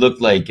 You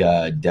looked like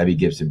Debbie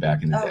Gibson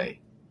back in the day,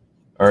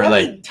 or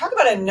like talk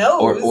about a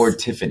nose, or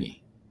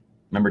Tiffany.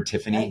 Remember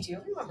Tiffany? I do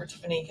remember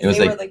Tiffany. It was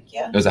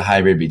it was a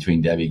hybrid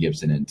between Debbie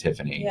Gibson and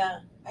Tiffany. Yeah,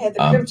 I had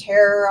the crimped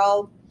hair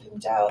all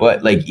pimped out.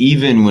 But like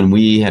even when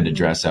we had to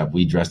dress up,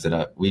 we dressed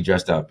up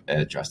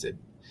as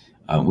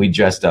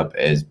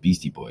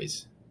Beastie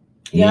Boys.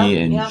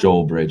 Me and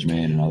Joel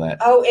Bridgman and all that.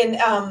 Oh, and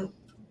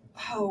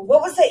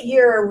what was that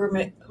year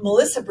where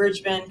Melissa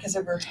Bridgman, because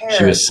of her hair?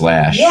 She was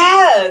Slash.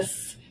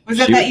 Yes. Was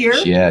that year?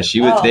 Yeah,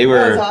 she was. They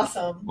were. That was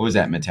awesome. What was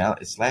that?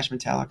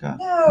 Metallica?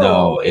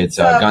 No, it's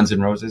Guns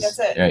N' Roses. That's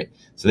it. Right.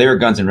 So they were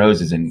Guns N'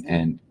 Roses,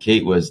 and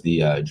Kate was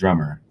the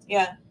drummer.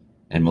 Yeah.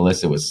 And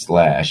Melissa was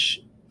Slash.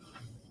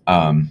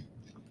 And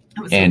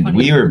so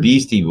we were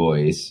Beastie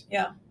Boys.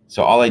 Yeah.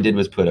 So all I did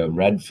was put a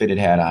red fitted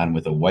hat on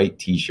with a white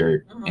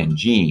T-shirt and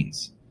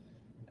jeans.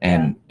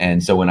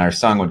 And so when our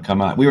song would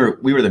come on, we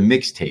were the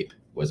mixtape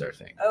was our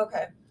thing.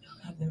 Okay.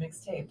 The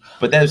mixtape.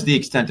 But that was the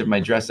extent of my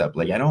dress up.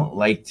 Like I don't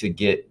like to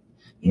get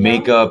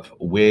makeup,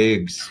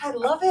 wigs. I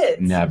love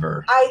it.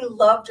 Never. I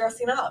love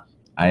dressing up.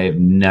 I have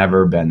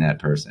never been that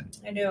person.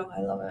 I do.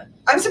 I love it.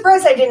 I'm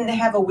surprised I didn't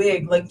have a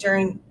wig like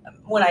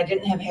when I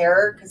didn't have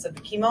hair because of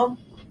the chemo.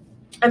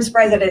 I'm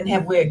surprised I didn't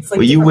have wigs. Like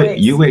well, you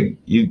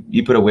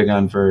put a wig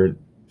on for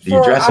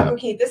your dress up.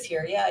 Aquacade this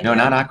year, yeah. No,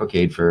 not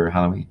Aquacade, for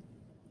Halloween.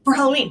 For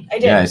Halloween, I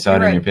did. Yeah, I saw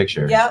it in your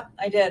picture. Yeah,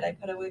 I did. I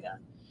put a wig on.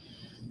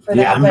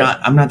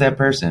 I'm not that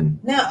person.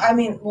 No, I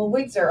mean,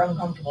 wigs are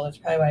uncomfortable. That's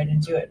probably why I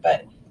didn't do it.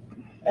 But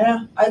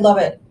yeah, I love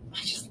it.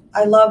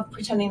 I love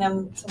pretending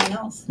I'm someone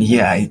else.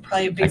 Yeah, it's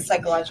probably a big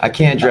psychological. I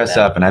can't dress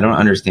up, and I don't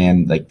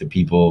understand like the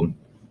people.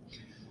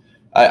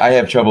 I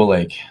have trouble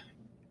like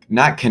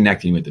not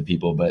connecting with the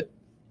people, but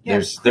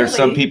there's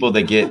some people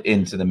that get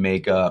into the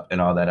makeup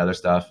and all that other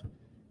stuff,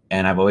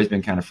 and I've always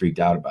been kind of freaked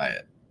out by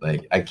it.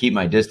 Like I keep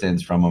my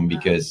distance from them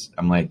because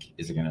I'm like,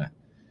 is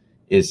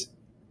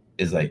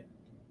like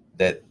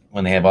that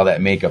when they have all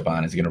that makeup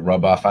on, is it gonna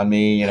rub off on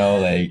me? You know,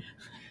 like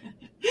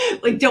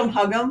don't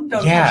hug them.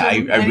 Don't I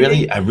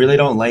really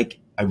don't like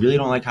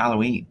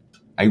Halloween.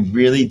 I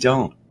really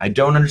don't. I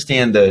don't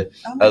understand the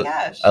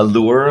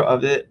allure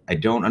of it. I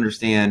don't like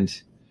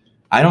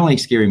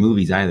scary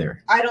movies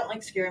either. I don't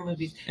like scary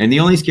movies. And the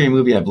only scary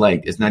movie I've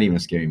liked is not even a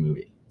scary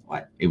movie.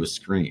 What? It was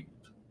Scream.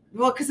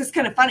 Well, because it's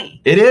kind of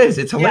funny. It is.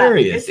 It's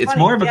hilarious. It's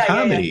more of a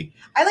comedy.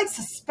 Yeah. I like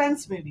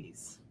suspense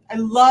movies. I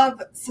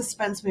love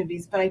suspense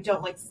movies, but I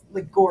don't like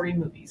gory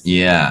movies.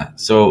 Yeah.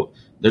 So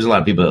there's a lot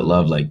of people that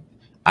love like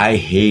I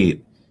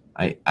hate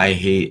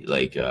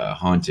like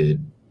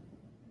haunted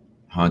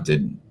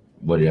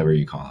whatever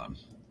you call them.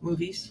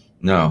 Movies?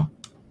 No.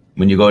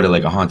 When you go to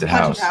like a haunted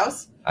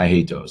house. I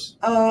hate those.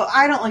 Oh,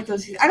 I don't like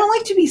those. I don't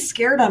like to be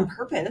scared on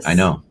purpose. I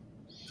know.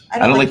 I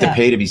don't like to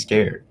pay to be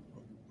scared.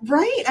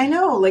 Right, I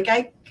know. Like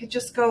I could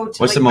just go to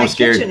what's the most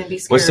scared? And be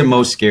scared. What's the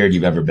most scared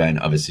you've ever been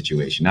of a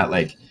situation? Not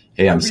like,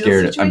 hey, I'm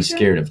scared. Situation? I'm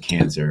scared of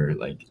cancer.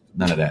 Like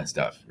none of that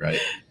stuff, right?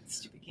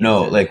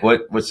 No, like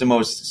what's the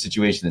most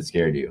situation that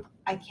scared you?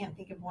 I can't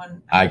think of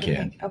one. I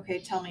can. Okay,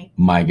 tell me.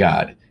 My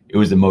God, it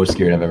was the most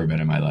scared I've ever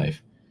been in my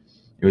life.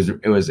 It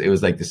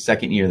was like the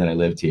second year that I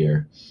lived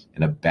here,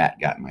 and a bat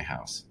got in my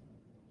house.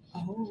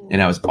 Oh.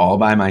 And I was all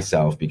by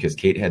myself because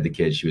Kate had the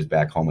kids. She was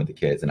back home with the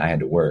kids, and I had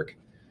to work.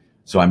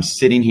 So I'm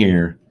sitting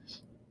here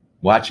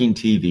watching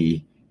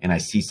TV, and I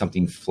see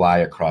something fly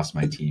across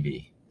my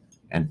TV.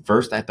 And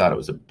first I thought it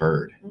was a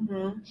bird.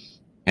 Mm-hmm.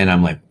 And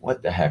I'm like,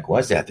 what the heck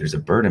was that? There's a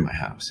bird in my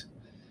house.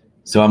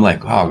 So I'm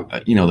like, oh,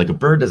 like a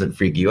bird doesn't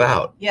freak you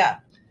out. Yeah.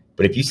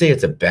 But if you say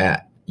it's a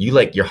bat,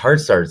 your heart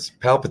starts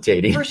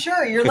palpitating. For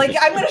sure. You're like,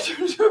 I'm going to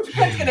turn to a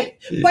bat's going to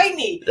bite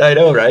me. I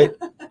know,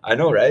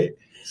 right?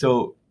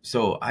 So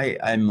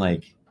I'm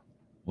like,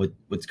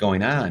 what's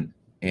going on?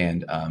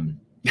 And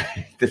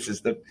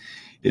it's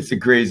the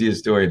craziest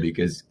story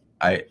because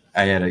I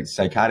had a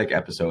psychotic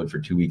episode for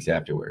 2 weeks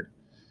afterward.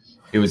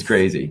 It was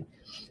crazy.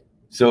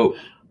 So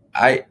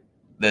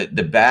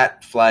the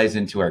bat flies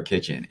into our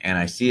kitchen and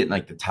I see it in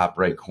like the top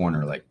right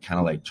corner, like kind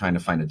of like trying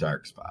to find a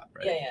dark spot.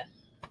 Right. Yeah.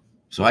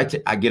 So I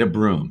get a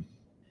broom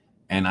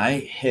and I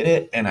hit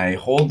it and I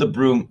hold the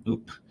broom.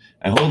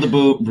 I hold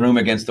the broom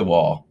against the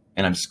wall,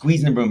 and I'm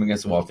squeezing the broom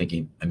against the wall,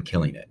 thinking I'm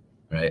killing it,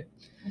 right?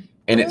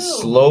 And it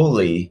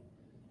slowly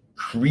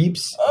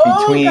creeps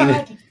between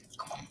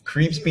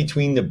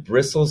the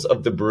bristles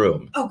of the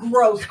broom. Oh,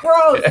 gross.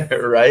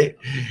 Right?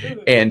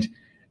 And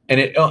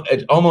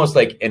it almost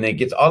like, and it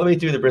gets all the way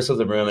through the bristles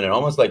of the broom, and it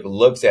almost like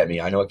looks at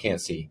me. I know I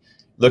can't see.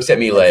 Looks at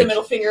me puts like the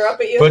middle finger up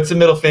at you. Puts the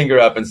middle finger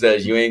up and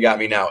says, "You ain't got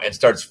me now," and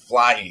starts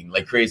flying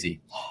like crazy.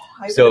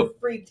 I so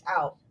freaked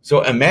out.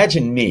 So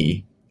imagine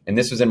me, and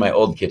this was in my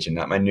old kitchen,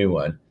 not my new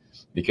one,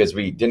 because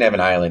we didn't have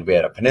an island, we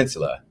had a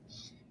peninsula,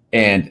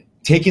 and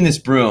taking this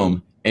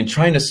broom and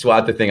trying to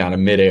swat the thing out of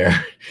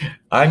midair.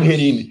 I'm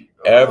hitting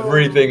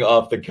everything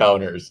off the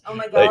counters. Oh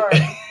my God.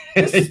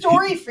 This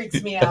story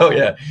freaks me out. Oh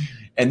yeah.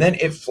 And then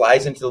it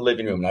flies into the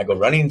living room, and I go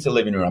running into the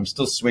living room. I'm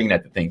still swinging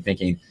at the thing,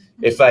 thinking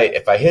if I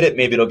hit it,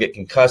 maybe it'll get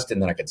concussed,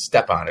 and then I could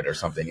step on it or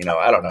something.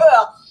 I don't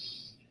know.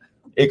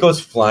 It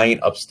goes flying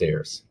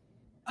upstairs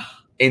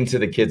into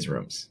the kids'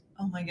 rooms.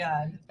 Oh my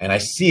God. And I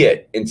see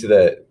it into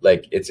the,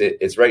 like,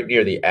 it's right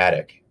near the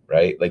attic,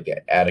 right? Like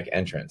the attic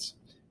entrance.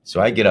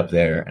 So I get up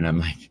there and I'm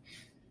like,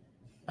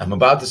 I'm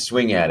about to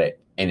swing at it,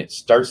 and it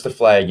starts to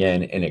fly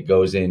again, and it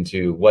goes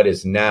into what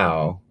is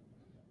now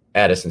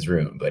Addison's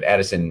room, but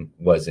Addison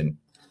wasn't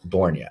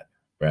born yet,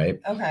 right?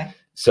 Okay.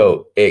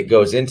 So it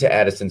goes into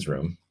Addison's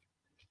room,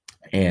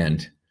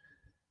 and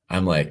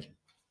I'm like,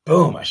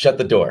 boom, I shut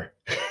the door.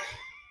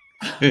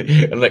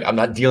 I'm like, I'm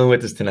not dealing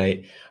with this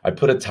tonight. I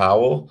put a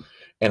towel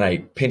and I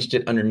pinched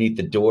it underneath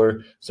the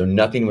door so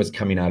nothing was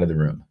coming out of the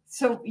room.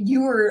 So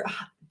you were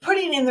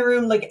putting in the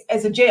room like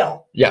as a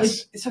jail.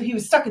 Yes. Like, so he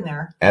was stuck in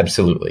there.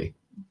 Absolutely.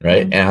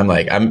 Right. And I'm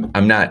like,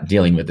 I'm not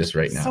dealing with this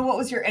right now. So what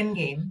was your end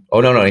game?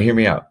 Oh, no, hear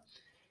me out.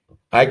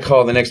 I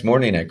call the next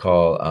morning,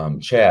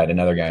 Chad,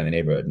 another guy in the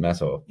neighborhood,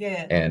 Messel.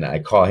 Yeah. And I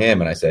call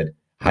him and I said,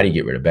 how do you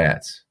get rid of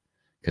bats?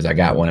 Because I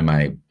got one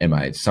in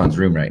my son's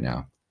room right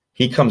now.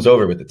 He comes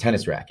over with the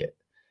tennis racket.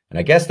 And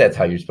I guess that's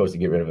how you're supposed to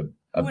get rid of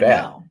a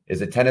bat. Know?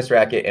 Is a tennis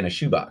racket and a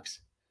shoebox.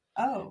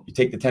 Oh. You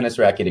take the tennis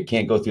racket, it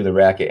can't go through the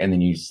racket, and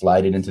then you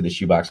slide it into the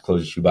shoebox,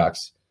 close the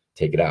shoebox,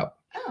 take it out.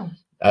 Oh.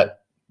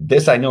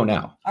 This I know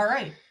now. All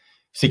right.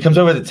 So he comes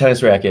over with the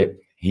tennis racket,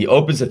 he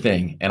opens the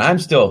thing, and I'm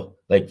still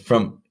like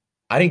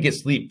I didn't get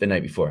sleep the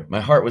night before.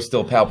 My heart was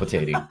still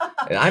palpitating.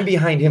 And I'm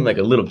behind him like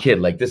a little kid,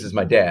 like this is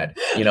my dad,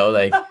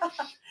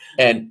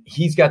 and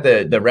he's got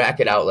the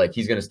racket out like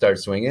he's going to start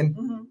swinging.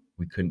 Mm-hmm.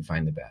 We couldn't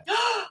find the bat.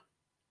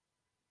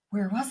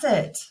 Where was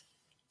it?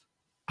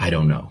 I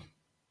don't know.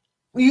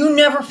 You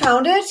never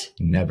found it?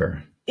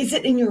 Never. Is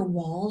it in your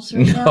walls? Or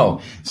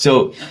no.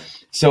 So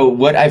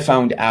what I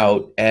found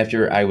out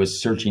after I was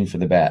searching for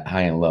the bat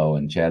high and low,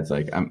 and Chad's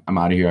like, I'm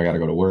out of here. I got to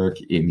go to work.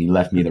 And he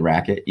left me the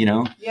racket,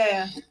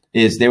 Yeah.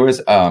 Is there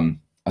was a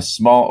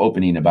small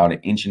opening about 1.5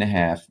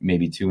 inches,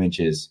 maybe 2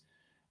 inches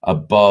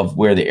above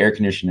where the air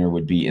conditioner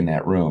would be in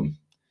that room.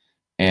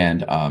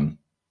 And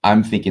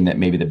I'm thinking that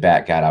maybe the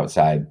bat got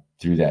outside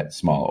through that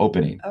small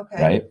opening.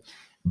 Okay. Right.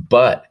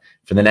 But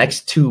for the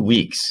next 2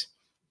 weeks,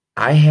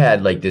 I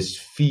had like this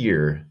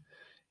fear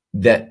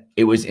that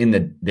it was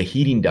in the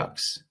heating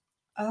ducts.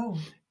 Oh.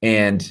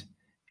 And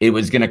it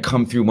was going to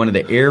come through one of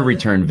the air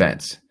return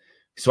vents.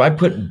 So I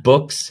put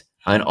books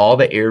on all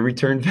the air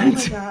return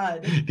vents. Oh my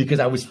God.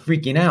 Because I was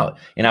freaking out,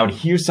 and I would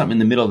hear something in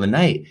the middle of the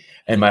night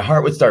and my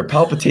heart would start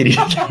palpitating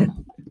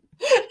again.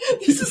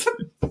 This is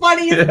the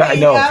funniest thing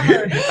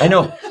ever. I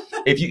know.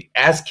 If you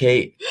ask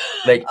Kate,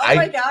 like, oh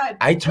my God.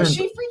 I turned. Was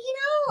she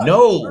freaking out?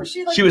 No,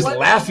 she was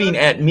laughing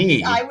at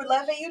me. I would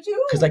laugh at you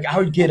too. Because I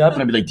would get up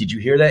and I'd be like, "Did you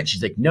hear that?" And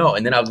she's like, "No."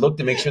 And then I would look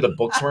to make sure the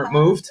books weren't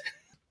moved.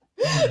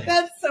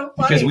 That's so funny.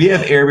 Because we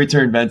have air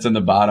return vents on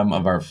the bottom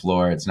of our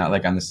floor. It's not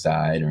like on the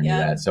side or any of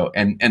that. So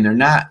and they're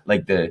not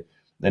like the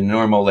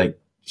normal like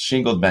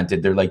shingled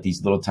vented. They're like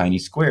these little tiny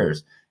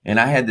squares. And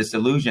I had this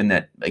illusion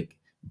that like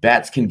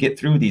bats can get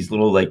through these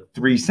little like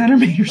 3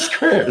 centimeter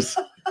squares.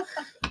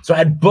 So I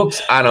had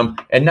books on them,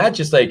 and not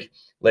just like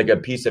a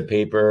piece of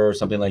paper or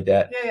something like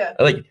that. Yeah.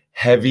 Like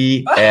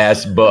heavy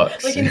ass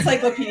books. Like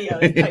encyclopedia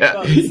type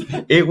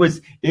books.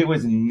 It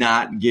was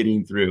not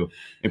getting through.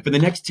 And for the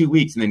next 2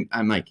 weeks, and then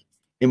I'm like,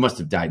 it must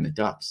have died in the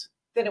ducts.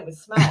 Then it would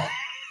smell.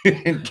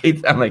 And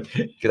Kate, I'm like,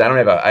 because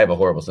I have a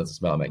horrible sense of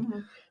smell. I'm like,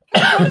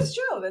 That's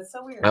true. That's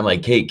so weird. I'm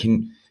like, Kate,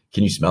 can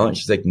you smell it? And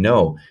she's like,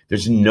 no,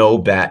 there's no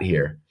bat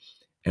here.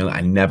 And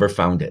I never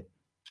found it.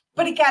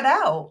 But it got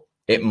out.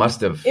 It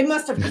must have,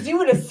 because you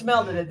would have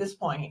smelled it at this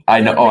point. I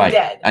know.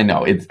 Dead. I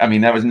know.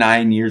 That was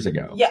 9 years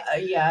ago. Yeah,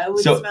 it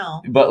would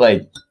smell. But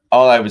like,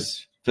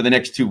 for the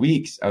next 2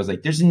 weeks, I was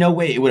like, there's no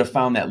way it would have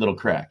found that little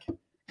crack.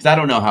 Because I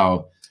don't know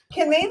how.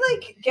 Can they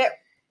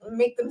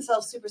make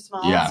themselves super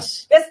small?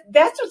 Yes.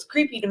 That's what's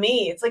creepy to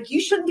me. It's like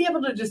you shouldn't be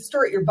able to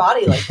distort your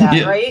body like that,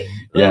 Yeah. right?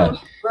 Yeah. Ugh,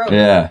 gross.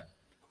 Yeah.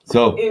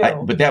 So,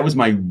 Ew. but that was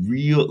my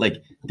real,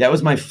 that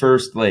was my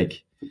first,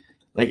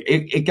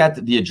 it got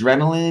the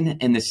adrenaline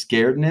and the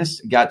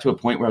scaredness got to a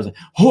point where I was like,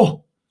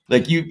 oh,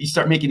 Like you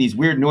start making these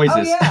weird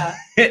noises. Oh,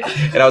 yeah.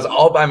 And I was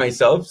all by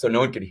myself, so no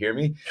one could hear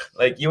me.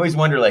 Like you always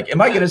wonder, like,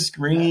 am I gonna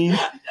scream?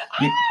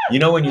 You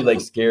know when you like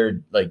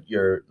scared, like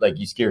you're like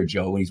you scare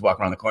Joe when he's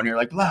walking around the corner, you're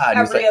like, blah, and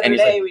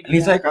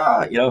he's like,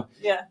 oh, you know,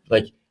 yeah.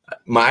 Like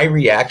my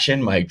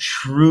reaction, my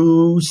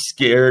true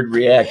scared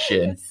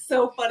reaction, it's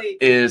so funny,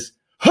 is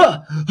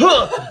huh,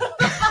 huh.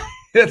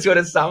 That's what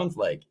it sounds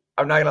like.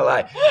 I'm not gonna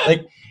lie,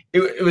 like.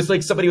 It was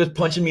like somebody was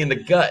punching me in the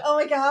gut. Oh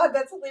my God,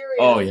 that's hilarious.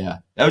 Oh yeah,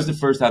 that was the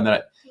first time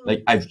that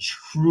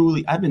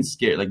I've been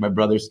scared. Like my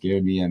brother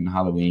scared me on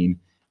Halloween.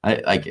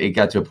 It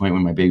got to a point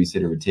when my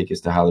babysitter would take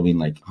us to Halloween,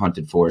 like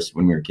haunted forest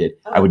when we were a kid.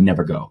 I would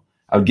never go.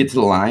 I would get to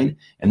the line,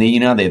 and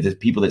then they have the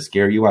people that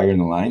scare you while you're in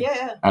the line.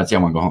 Yeah. I'd say I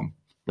want to go home.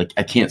 Like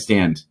I can't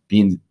stand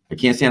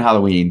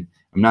Halloween.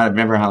 I'm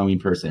never a Halloween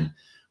person.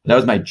 But that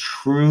was my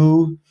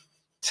true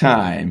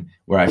time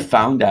where I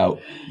found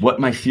out what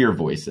my fear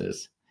voice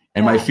is.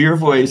 And my fear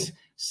voice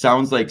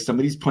sounds like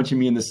somebody's punching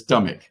me in the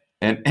stomach.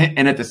 And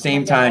at the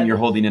same time, you're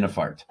holding in a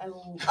fart.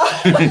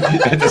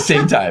 At the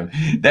same time.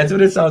 That's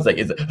what it sounds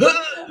like.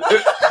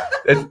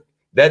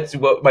 That's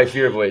what my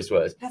fear voice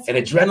was. And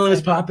adrenaline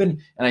was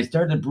popping. And I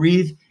started to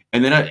breathe.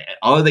 And then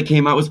all that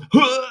came out was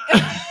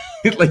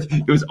like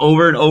it was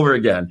over and over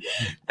again.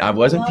 I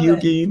wasn't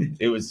puking.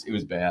 It was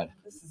bad.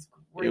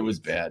 It was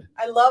bad.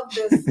 I love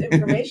this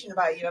information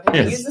about you. I'm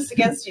going to use this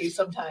against you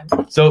sometime.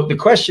 So the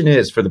question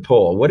is for the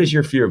poll, what is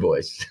your fear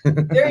voice?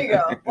 There you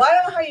go. Well, I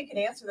don't know how you can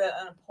answer that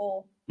on a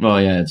poll. Oh,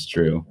 yeah, it's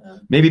true. Yeah.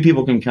 Maybe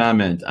people can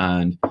comment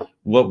on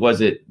what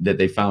was it that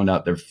they found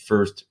out their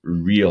first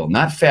real,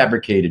 not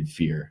fabricated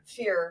fear.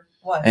 Fear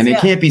was. And it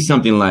can't be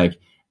something like,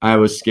 I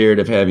was scared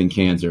of having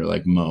cancer,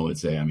 like Mo would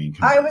say. I mean,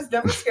 I was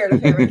never scared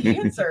of having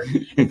cancer.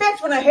 In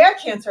fact, when I had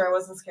cancer, I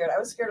wasn't scared. I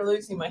was scared of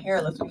losing my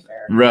hair, let's be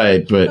fair.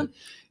 Right, but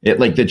it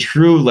like the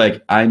true,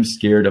 like, I'm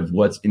scared of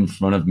what's in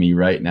front of me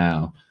right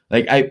now.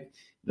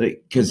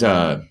 Because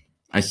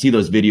I see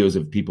those videos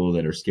of people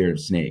that are scared of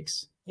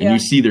snakes. And you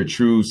see their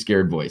true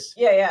scared voice.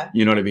 Yeah.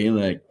 You know what I mean?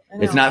 Like,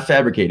 it's not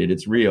fabricated.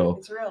 It's real.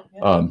 It's real.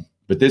 Yeah.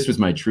 But this was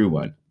my true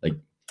one. Like,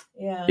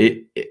 yeah.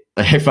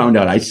 I found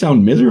out I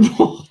sound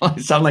miserable. I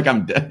sound like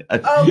I'm dead.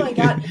 Oh my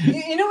God.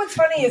 You know what's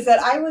funny is that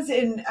I was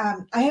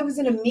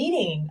in a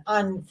meeting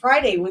on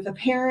Friday with a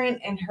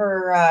parent and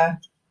her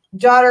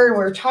daughter, and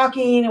we're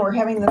talking and we're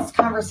having this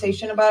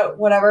conversation about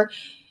whatever.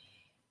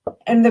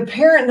 And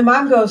the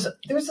mom goes,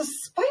 there's a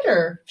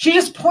spider. She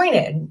just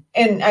pointed,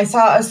 and I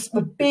saw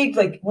a big,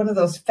 like one of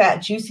those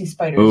fat, juicy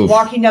spiders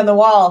walking down the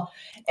wall.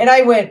 And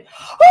I went,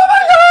 oh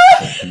my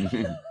God.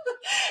 And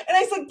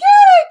I said,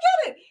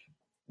 get it.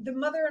 The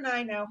mother and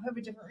I now have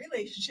a different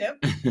relationship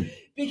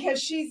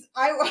because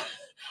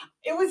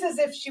it was as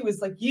if she was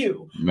like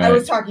you. Right. I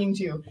was talking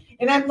to,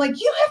 and I'm like,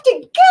 you have to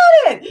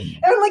get it.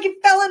 And I'm like, it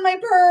fell in my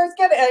purse.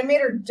 Get it. And I made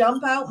her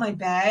dump out my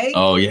bag.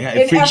 Oh yeah,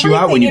 it freaks you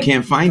out when you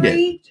can't find it.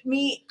 Freaked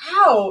me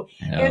out.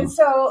 Yeah. And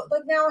so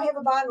like now I have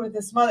a bond with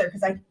this mother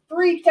because I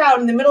freaked out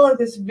in the middle of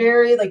this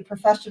very like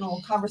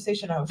professional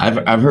conversation.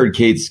 I've heard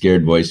Kate's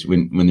scared voice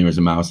when there was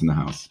a mouse in the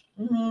house.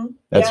 Mm-hmm.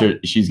 That's her.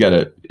 She's got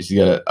a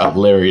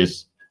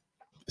hilarious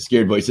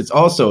scared voice. It's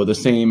also the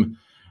same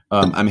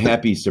I'm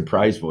happy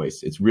surprise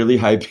voice. It's really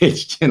high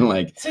pitched and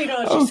like, so you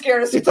know she's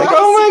scared of surprise. It's like,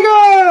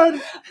 oh my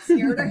God,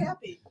 scared or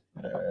happy.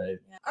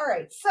 All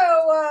right,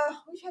 so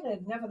we've had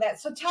enough of that.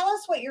 So tell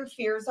us what your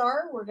fears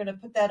are. We're going to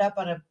put that up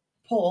on a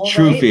poll.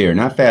 True fear,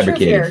 not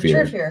fabricated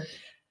fear. True fear.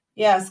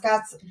 Yeah,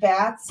 Scott's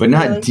bats. But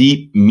not really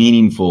deep,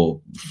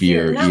 meaningful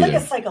fear. Not either.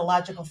 like a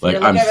psychological fear.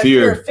 Like I'm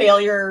fear of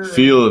failure.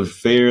 Fear of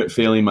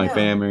failing my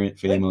family.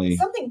 Like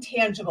something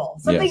tangible.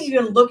 Something you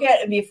can look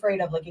at and be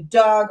afraid of, like a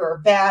dog or a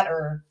bat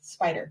or a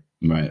spider.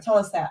 Right. Tell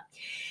us that.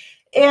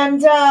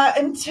 And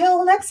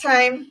until next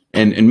time.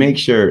 And make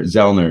sure,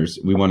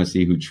 Zellners, we want to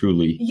see who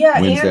truly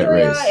wins Andrea that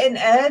race. And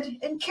Ed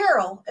and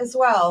Carol as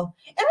well.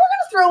 And we're going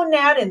to throw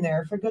Nat in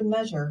there for good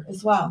measure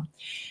as well.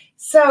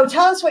 So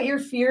tell us what your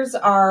fears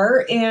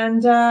are,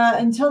 and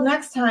until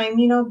next time,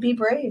 be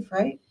brave,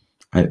 right?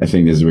 I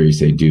think this is where you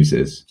say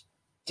deuces.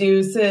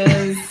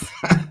 Deuces.